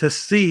to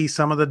see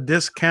some of the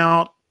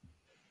discount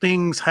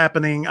things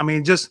happening. I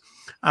mean,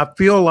 I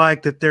feel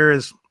like that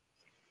there's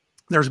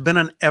been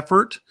an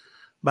effort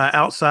by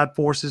outside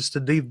forces to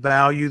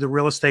devalue the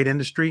real estate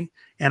industry,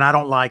 and I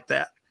don't like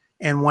that.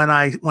 And when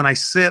I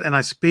sit and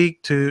I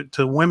speak to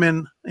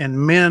women and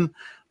men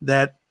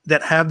that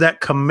have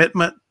that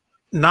commitment,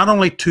 not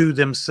only to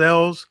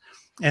themselves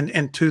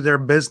and to their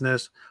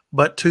business,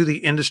 but to the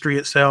industry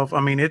itself,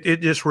 I mean,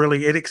 it just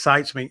really, it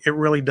excites me. It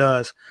really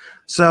does.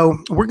 So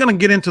we're going to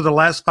get into the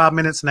last 5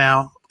 minutes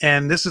now.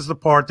 And this is the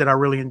part that I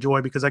really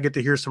enjoy because I get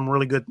to hear some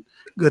really good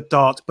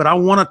thoughts. But I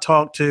want to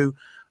talk to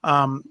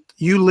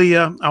you,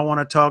 Leah. I want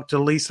to talk to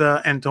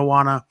Lisa and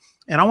Tawana.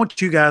 And I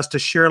want you guys to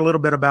share a little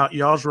bit about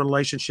y'all's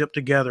relationship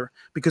together,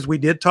 because we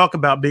did talk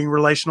about being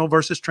relational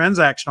versus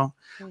transactional.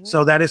 Mm-hmm.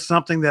 So that is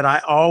something that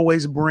I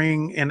always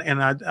bring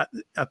and I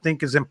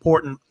think is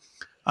important.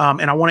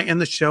 And I want to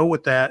end the show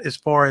with that, as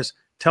far as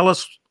tell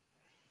us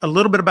a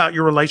little bit about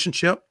your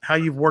relationship, how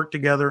you've worked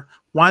together,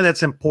 why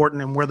that's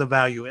important, and where the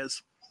value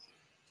is.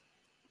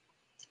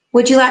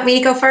 Would you like me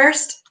to go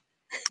first?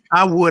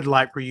 I would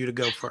like for you to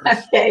go first.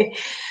 Okay.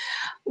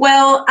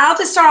 Well, I'll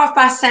just start off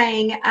by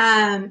saying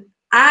I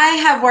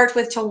have worked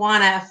with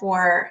Tawana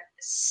for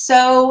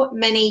so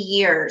many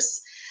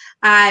years.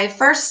 I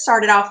first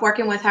started off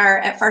working with her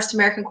at First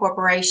American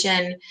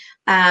Corporation.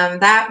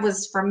 That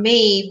was for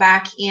me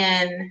back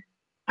in,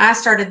 I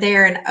started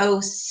there in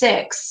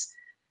 2006.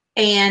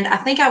 And I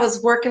think I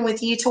was working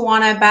with you,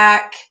 Tawana,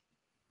 back,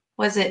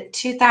 was it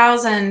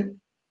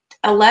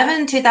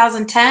 2011,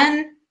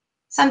 2010?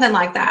 Something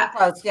like that.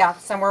 Close, yeah,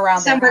 somewhere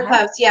around there. Somewhere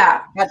close,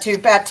 yeah. About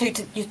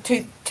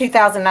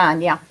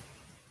 2009, yeah.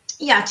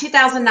 Yeah,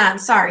 2009.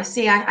 Sorry.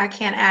 See, I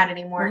can't add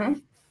anymore. Mm-hmm.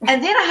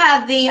 And then I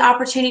had the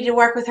opportunity to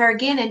work with her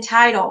again in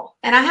title.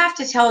 And I have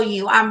to tell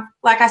you, I'm,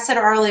 like I said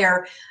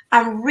earlier,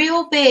 I'm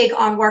real big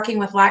on working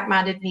with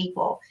like-minded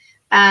people,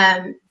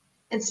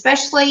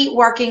 especially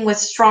working with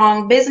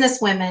strong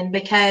business women,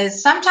 because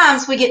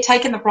sometimes we get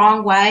taken the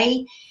wrong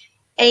way.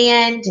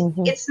 And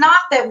it's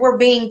not that we're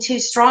being too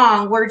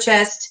strong. We're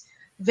just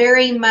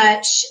very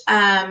much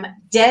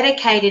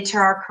dedicated to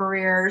our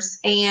careers.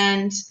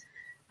 And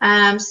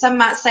some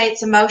might say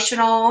it's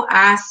emotional.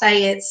 I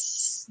say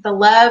it's the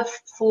love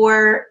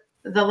for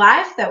the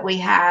life that we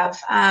have.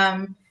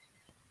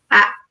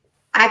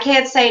 I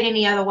can't say it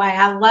any other way.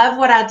 I love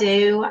what I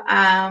do.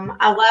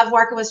 I love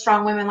working with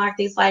strong women like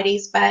these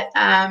ladies, but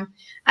Tawana,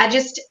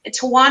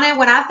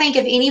 when I think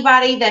of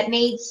anybody that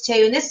needs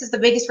to, and this is the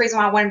biggest reason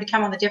why I wanted to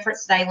come on The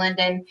Difference today,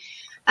 Lyndon,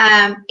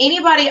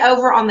 anybody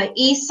over on the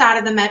east side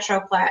of the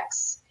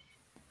Metroplex,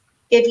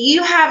 if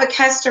you have a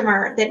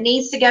customer that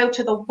needs to go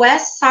to the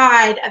west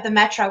side of the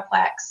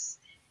Metroplex,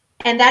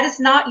 and that is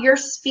not your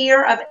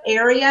sphere of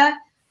area,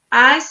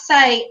 I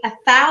say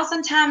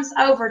 1,000 times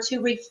over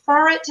to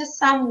refer it to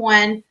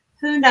someone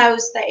who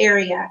knows the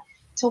area.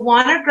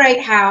 Tawana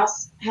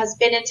Greathouse has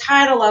been in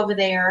title over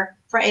there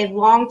for a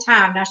long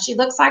time. Now, she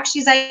looks like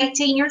she's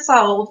 18 years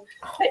old,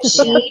 but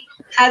she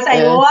has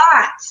a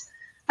lot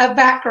of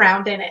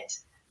background in it.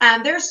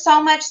 There's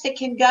so much that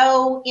can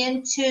go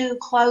into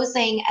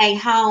closing a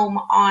home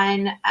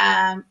on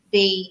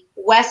the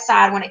west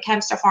side when it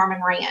comes to farm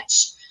and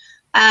ranch.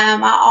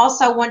 I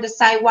also wanted to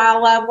say, while I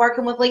love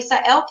working with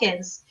Lisa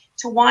Elkins,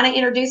 Tawana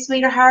introduced me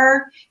to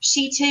her.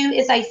 She too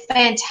is a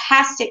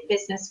fantastic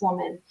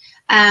businesswoman.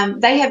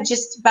 They have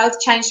just both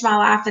changed my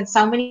life in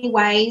so many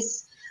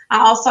ways. I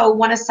also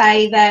want to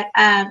say that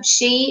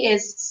she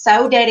is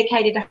so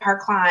dedicated to her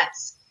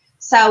clients.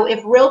 So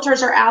if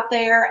realtors are out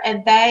there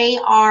and they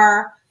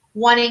are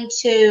wanting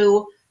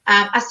to,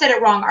 I said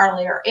it wrong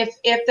earlier,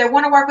 if they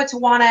want to work with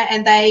Tawana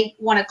and they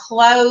want to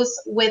close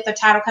with a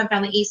title company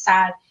on the east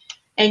side,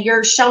 and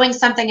you're showing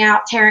something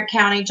out, Tarrant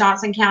County,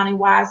 Johnson County,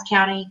 Wise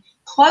County,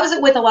 close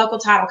it with a local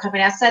title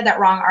company. I said that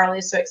wrong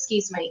earlier, so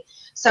excuse me.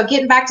 So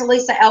getting back to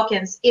Lisa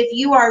Elkins, if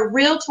you are a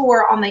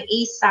realtor on the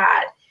east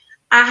side,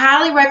 I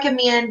highly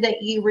recommend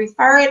that you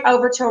refer it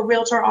over to a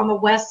realtor on the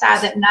west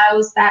side that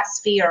knows that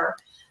sphere.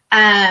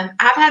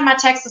 I've had my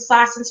Texas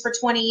license for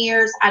 20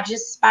 years. I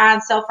just buy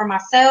and sell for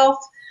myself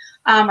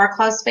or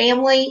close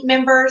family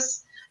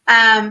members.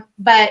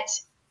 But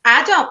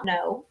I don't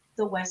know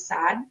the west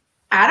side.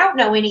 I don't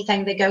know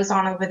anything that goes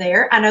on over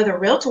there. I know the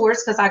realtors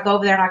because I go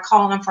over there and I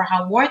call them for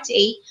home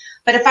warranty.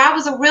 But if I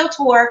was a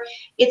realtor,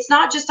 it's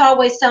not just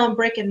always selling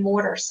brick and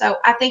mortar. So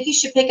I think you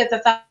should pick up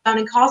the phone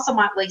and call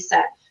someone like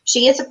Lisa.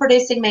 She is a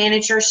producing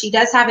manager. She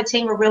does have a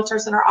team of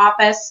realtors in her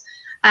office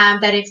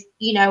that if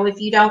you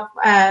don't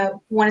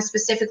want to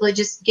specifically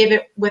just give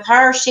it with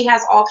her, she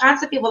has all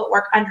kinds of people that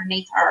work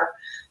underneath her.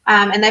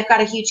 And they've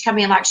got a huge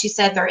company. And like she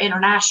said, they're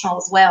international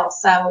as well.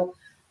 So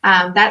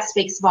that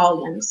speaks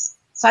volumes.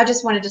 So I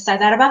just wanted to say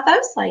that about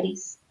those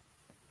ladies.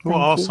 Well,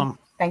 awesome.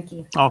 Thank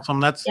you.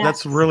 Awesome. That's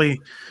a really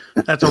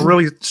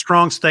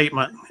strong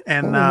statement.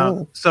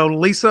 And so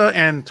Lisa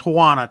and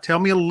Tawana, tell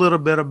me a little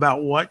bit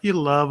about what you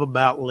love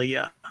about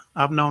Leah.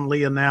 I've known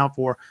Leah now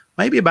for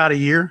maybe about a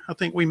year. I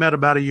think we met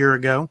about a year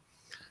ago.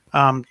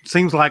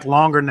 Seems like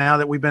longer now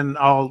that we've been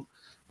all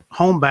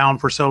homebound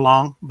for so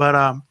long. But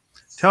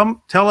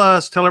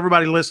tell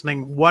everybody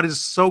listening what is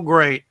so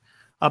great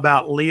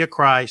about Leah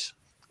Kreis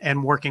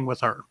and working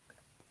with her.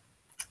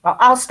 Well,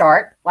 I'll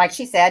start. Like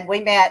she said, we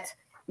met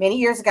many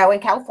years ago in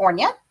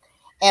California,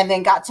 and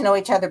then got to know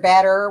each other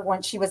better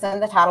once she was in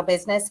the title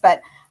business.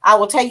 But I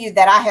will tell you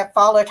that I have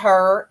followed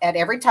her at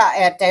every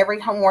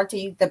home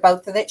warranty, the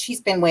both that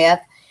she's been with.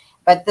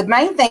 But the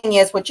main thing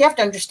is, what you have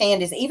to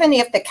understand is, even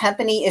if the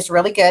company is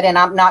really good, and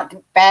I'm not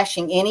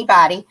bashing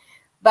anybody,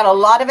 but a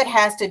lot of it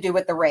has to do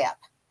with the rep,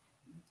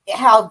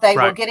 how they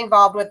will get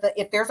involved with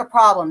if there's a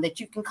problem that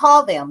you can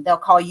call them, they'll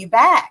call you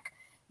back.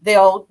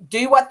 They'll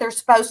do what they're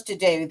supposed to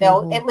do.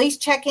 They'll at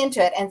least check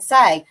into it and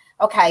say,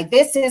 okay,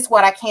 this is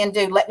what I can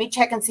do. Let me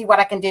check and see what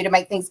I can do to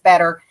make things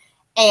better,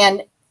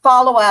 and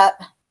follow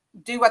up,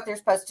 do what they're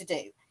supposed to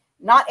do.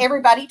 Not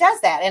everybody does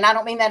that. And I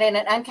don't mean that in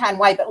an unkind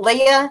way, but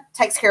Leah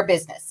takes care of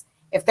business.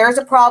 If there's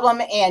a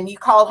problem and you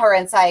call her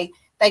and say,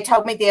 they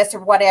told me this or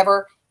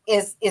whatever,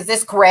 is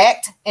this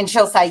correct? And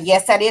she'll say,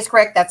 yes, that is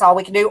correct. That's all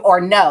we can do.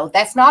 Or no,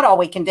 that's not all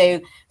we can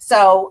do.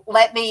 So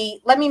let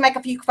me make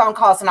a few phone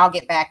calls and I'll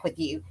get back with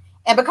you.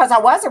 And because I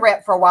was a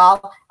rep for a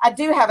while, I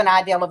do have an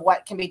idea of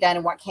what can be done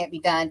and what can't be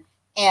done.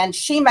 And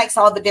she makes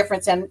all the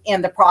difference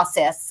in the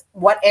process,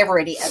 whatever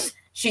it is.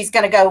 She's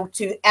going to go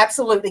to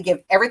absolutely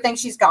give everything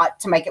she's got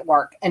to make it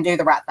work and do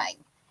the right thing.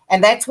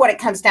 And that's what it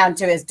comes down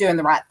to, is doing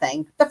the right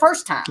thing the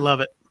first time.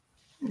 Love it.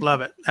 Love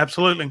it.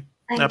 Absolutely.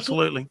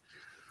 Absolutely.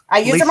 I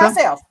use Lisa? it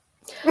myself.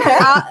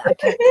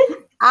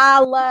 I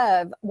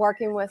love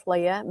working with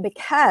Leah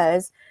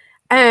because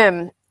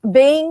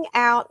being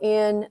out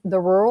in the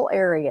rural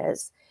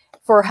areas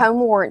for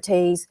home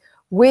warranties,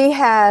 they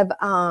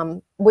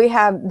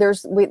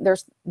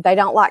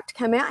don't like to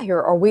come out here,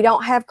 or we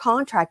don't have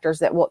contractors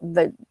that will,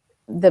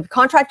 the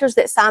contractors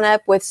that sign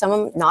up with some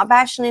of them, not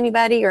bashing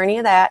anybody or any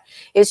of that,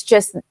 it's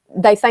just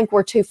they think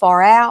we're too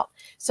far out,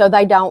 so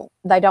they don't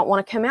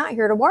want to come out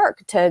here to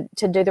work to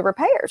do the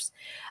repairs.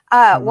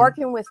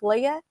 Working with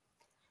Leah,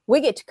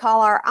 we get to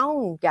call our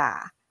own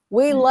guy.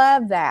 We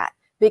love that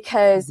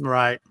because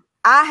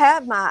I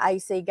have my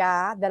AC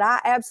guy that I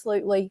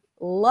absolutely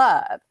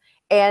love,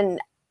 and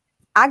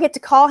I get to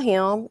call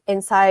him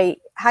and say,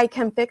 hey,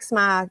 come fix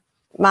my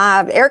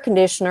air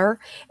conditioner.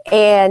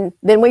 And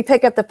then we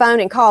pick up the phone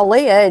and call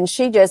Leah, and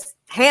she just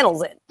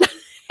handles it.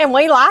 And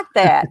we like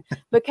that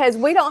because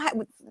we don't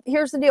have,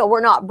 here's the deal.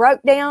 We're not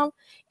broke down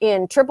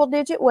in triple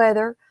digit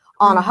weather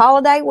on a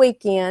holiday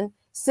weekend,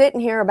 sitting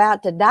here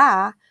about to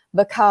die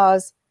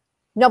because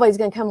nobody's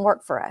going to come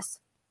work for us.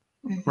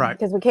 Right.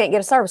 Because we can't get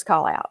a service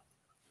call out.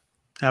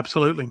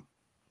 Absolutely.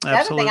 The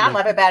other thing I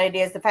love about it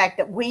is the fact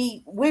that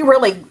we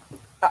really,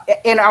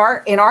 in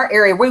our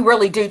area, we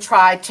really do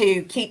try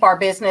to keep our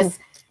business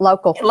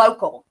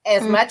local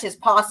as much as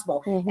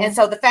possible. And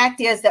so the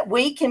fact is that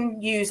we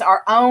can use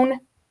our own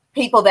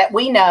people that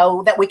we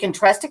know, that we can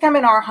trust to come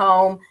in our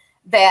home,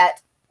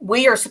 that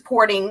we are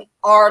supporting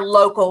our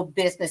local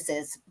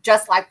businesses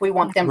just like we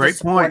want them to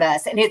support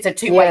us. And it's a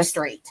two-way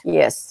street.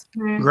 Yes.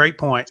 Great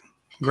point.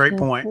 Great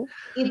point.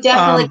 You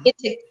definitely get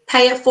to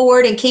pay it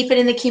forward and keep it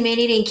in the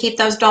community and keep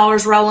those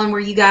dollars rolling where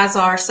you guys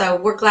are. So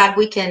we're glad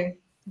we can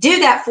do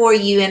that for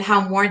you in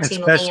home warranty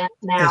land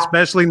now.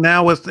 Especially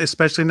now with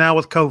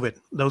COVID.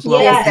 Those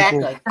local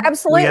people,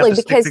 absolutely,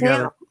 because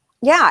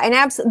now,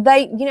 and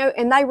they,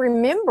 and they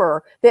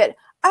remember that.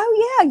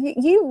 Oh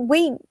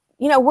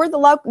yeah, we're the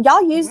local.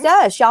 Y'all used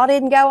us. Y'all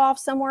didn't go off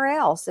somewhere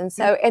else, and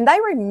so and they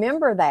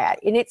remember that,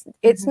 and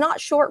it's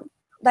not short.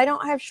 They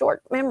don't have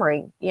short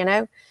memory,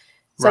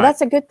 So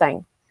that's a good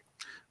thing.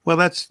 Well,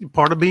 that's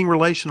part of being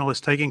relational, is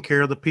taking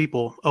care of the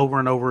people over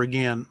and over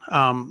again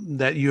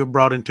that you have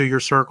brought into your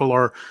circle,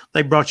 or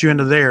they brought you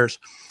into theirs.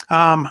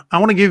 I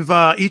want to give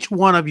each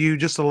one of you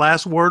just a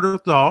last word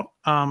of thought.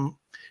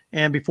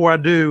 And before I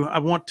do, I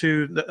want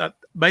to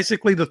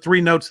basically the three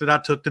notes that I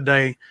took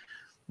today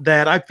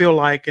that I feel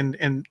like,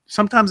 and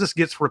sometimes this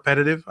gets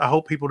repetitive. I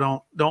hope people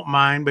don't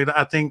mind, but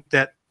I think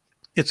that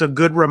it's a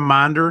good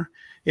reminder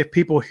if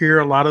people hear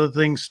a lot of the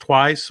things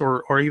twice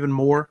or even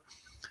more.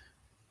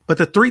 But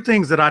the three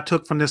things that I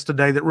took from this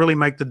today that really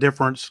make the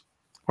difference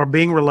are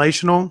being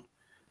relational,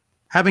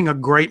 having a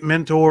great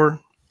mentor,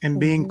 and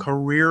being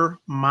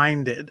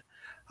career-minded.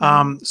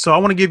 So I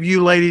want to give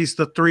you ladies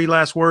the three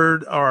last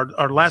word,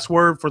 or last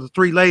word for the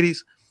three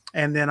ladies,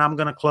 and then I'm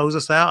going to close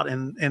us out.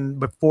 And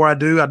before I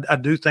do, I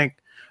do think,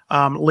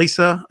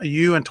 Lisa,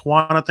 you and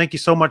Tawana, thank you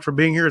so much for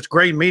being here. It's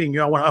great meeting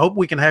you. I hope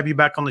we can have you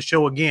back on the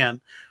show again.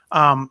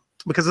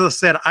 Because as I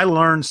said, I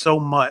learn so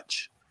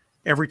much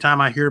every time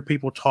I hear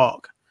people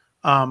talk.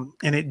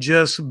 And it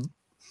just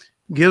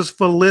gives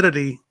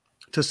validity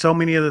to so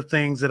many of the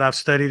things that I've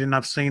studied and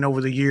I've seen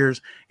over the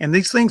years. And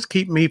these things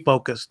keep me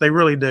focused. They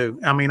really do.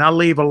 I mean, I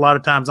leave a lot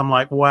of times, I'm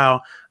like,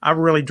 wow, I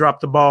really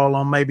dropped the ball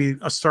on maybe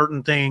a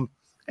certain thing.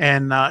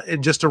 And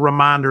it's just a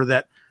reminder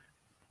that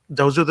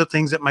those are the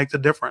things that make the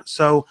difference.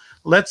 So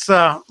let's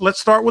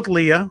start with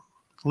Leah.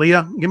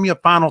 Leah, give me a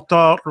final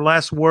thought or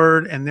last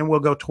word, and then we'll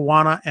go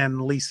Tawana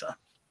and Lisa.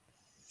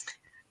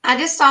 I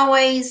just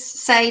always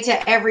say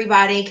to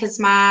everybody, because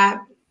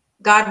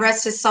God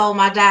rest his soul,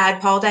 my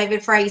dad, Paul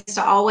David Frey, used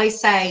to always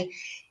say,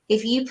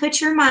 if you put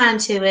your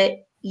mind to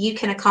it, you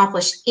can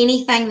accomplish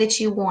anything that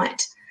you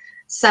want.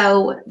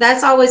 So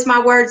that's always my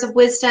words of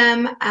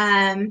wisdom.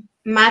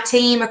 my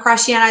team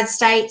across the United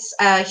States,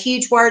 a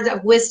huge word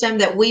of wisdom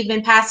that we've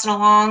been passing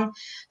along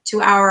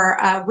to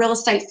our real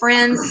estate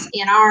friends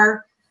in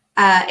our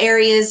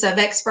areas of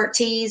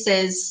expertise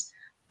is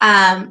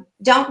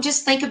don't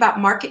just think about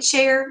market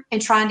share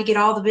and trying to get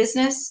all the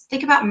business.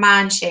 Think about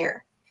mind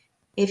share.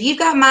 If you've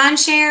got mind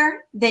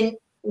share, then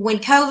when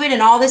COVID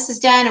and all this is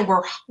done and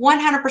we're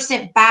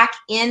 100% back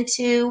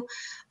into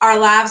our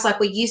lives like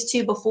we used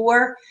to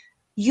before,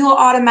 you'll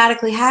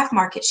automatically have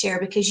market share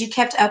because you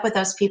kept up with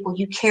those people.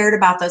 You cared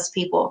about those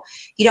people.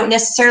 You don't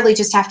necessarily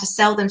just have to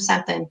sell them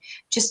something.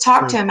 Just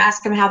talk to them,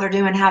 ask them how they're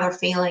doing, how they're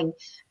feeling.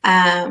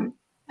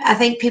 I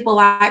think people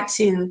like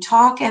to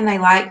talk and they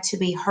like to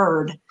be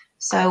heard.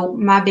 So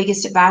my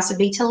biggest advice would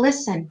be to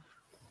listen.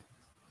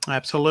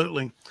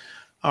 Absolutely.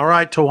 All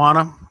right,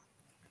 Tawana.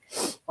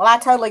 Well, I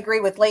totally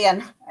agree with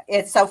Lynn.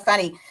 It's so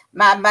funny.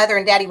 My mother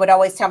and daddy would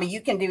always tell me, you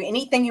can do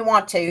anything you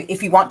want to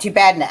if you want to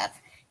bad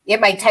enough.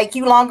 It may take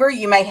you longer.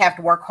 You may have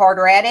to work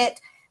harder at it,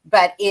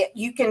 but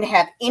you can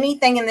have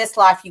anything in this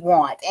life you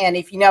want. And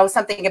if you know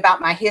something about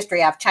my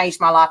history, I've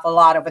changed my life a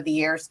lot over the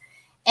years.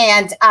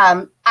 And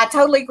I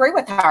totally agree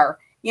with her.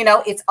 You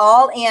know, it's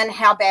all in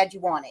how bad you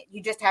want it.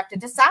 You just have to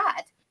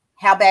decide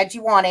how bad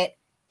you want it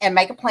and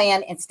make a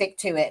plan and stick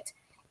to it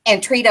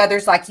and treat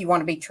others like you want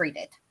to be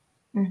treated.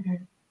 Mm-hmm.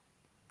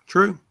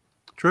 True.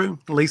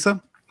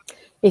 Lisa?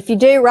 If you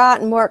do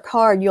right and work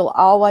hard, you'll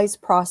always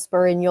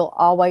prosper and you'll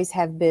always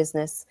have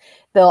business.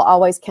 They'll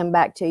always come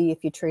back to you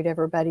if you treat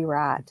everybody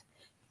right.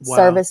 Wow.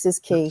 Service is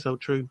key. That's so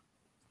true.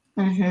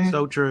 Mm-hmm.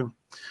 So true.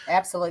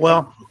 Absolutely.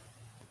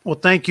 Well,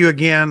 thank you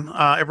again,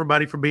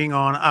 everybody, for being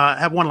on. I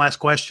have one last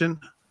question.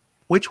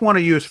 Which one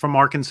of you is from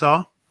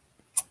Arkansas?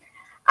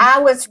 I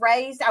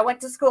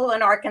went to school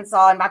in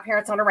Arkansas and my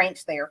parents own a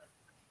ranch there.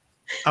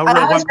 Oh, really?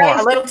 I was What part? raised in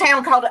a little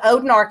town called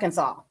Odin,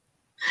 Arkansas.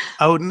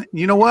 Odin.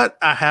 You know what?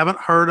 I haven't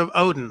heard of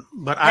Odin,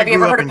 but I Have you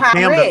grew ever up heard in of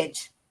Pine Camden.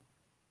 Ridge?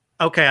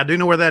 Okay, I do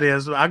know where that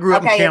is. I grew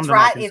up in Okay, it's Camden,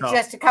 right. Arkansas. It's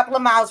just a couple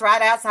of miles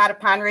right outside of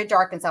Pine Ridge,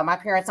 Arkansas. My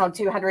parents own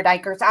 200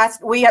 acres.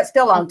 We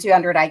still own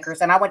 200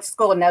 acres, and I went to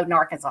school in Odin,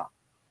 Arkansas.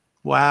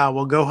 Wow.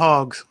 Well, go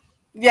Hogs.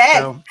 Yeah.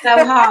 So,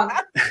 Go hog.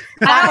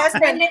 My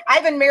husband,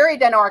 Ivan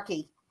married an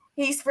Arkie.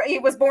 He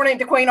was born in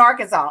DeQueen,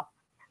 Arkansas.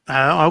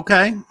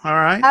 okay. All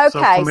right.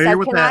 Okay, familiar so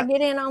with can that. I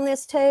get in on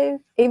this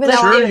too? Even though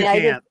Sure I'm a you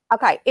native, can.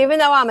 okay, even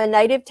though I'm a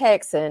native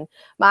Texan,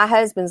 my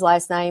husband's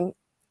last name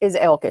is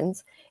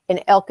Elkins,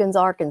 and Elkins,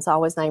 Arkansas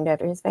was named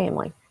after his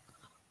family.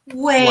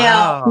 Well,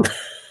 Wow.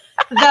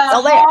 the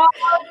So there.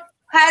 hog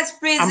has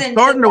risen.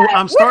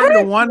 I'm starting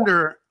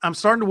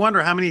to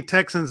wonder how many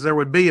Texans there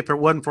would be if it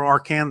wasn't for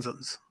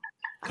Arkansans,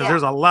 because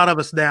there's a lot of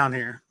us down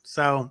here.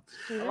 So,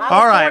 Well,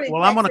 all right.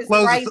 Well, I'm going to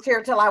close. Raised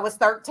here till I was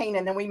 13,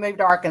 and then we moved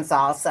to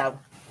Arkansas. So,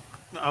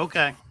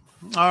 Okay.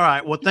 All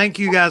right. Well, thank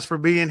you guys for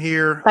being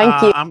here.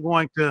 Thank you. I'm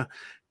going to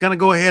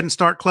go ahead and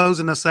start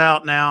closing this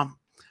out now.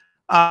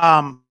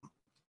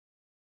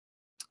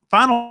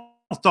 Final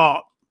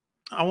thought.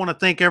 I want to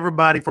thank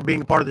everybody for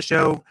being a part of the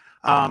show.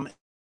 And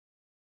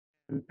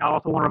I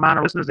also want to remind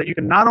our listeners that you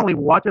can not only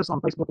watch us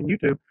on Facebook and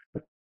YouTube,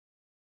 but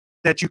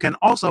that you can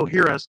also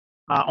hear us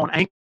on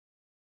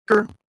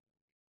Anchor,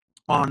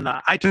 on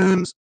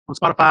iTunes, on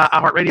Spotify,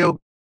 iHeartRadio,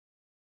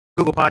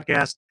 Google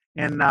Podcasts,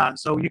 and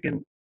so you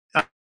can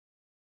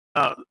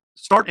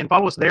start and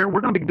follow us there.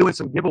 We're going to be doing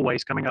some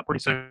giveaways coming up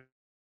pretty soon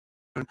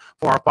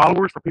for our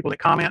followers, for people that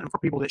comment, and for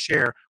people that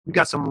share. We've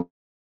got some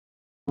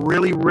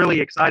really,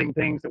 really exciting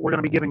things that we're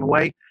going to be giving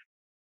away,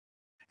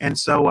 and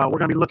so we're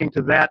going to be looking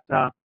to that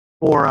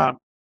for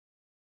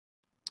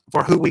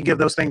who we give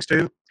those things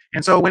to.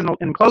 And so,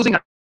 in closing,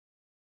 I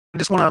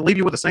just want to leave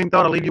you with the same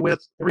thought I leave you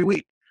with every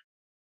week.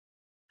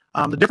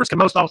 The difference can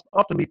most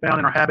often be found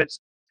in our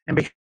habits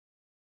and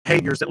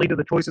behaviors that lead to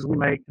the choices we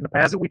make and the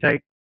paths that we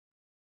take,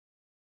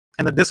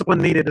 and the discipline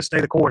needed to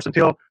stay the course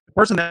until the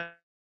person that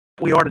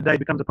we are today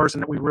becomes the person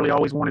that we really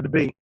always wanted to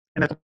be,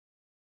 and that the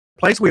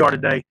place we are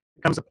today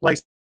becomes the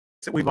place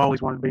that we've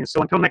always wanted to be. And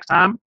so until next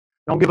time,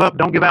 don't give up,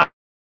 don't give out,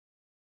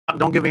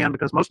 don't give in,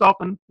 because most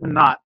often than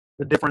not,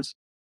 the difference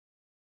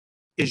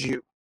is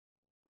you.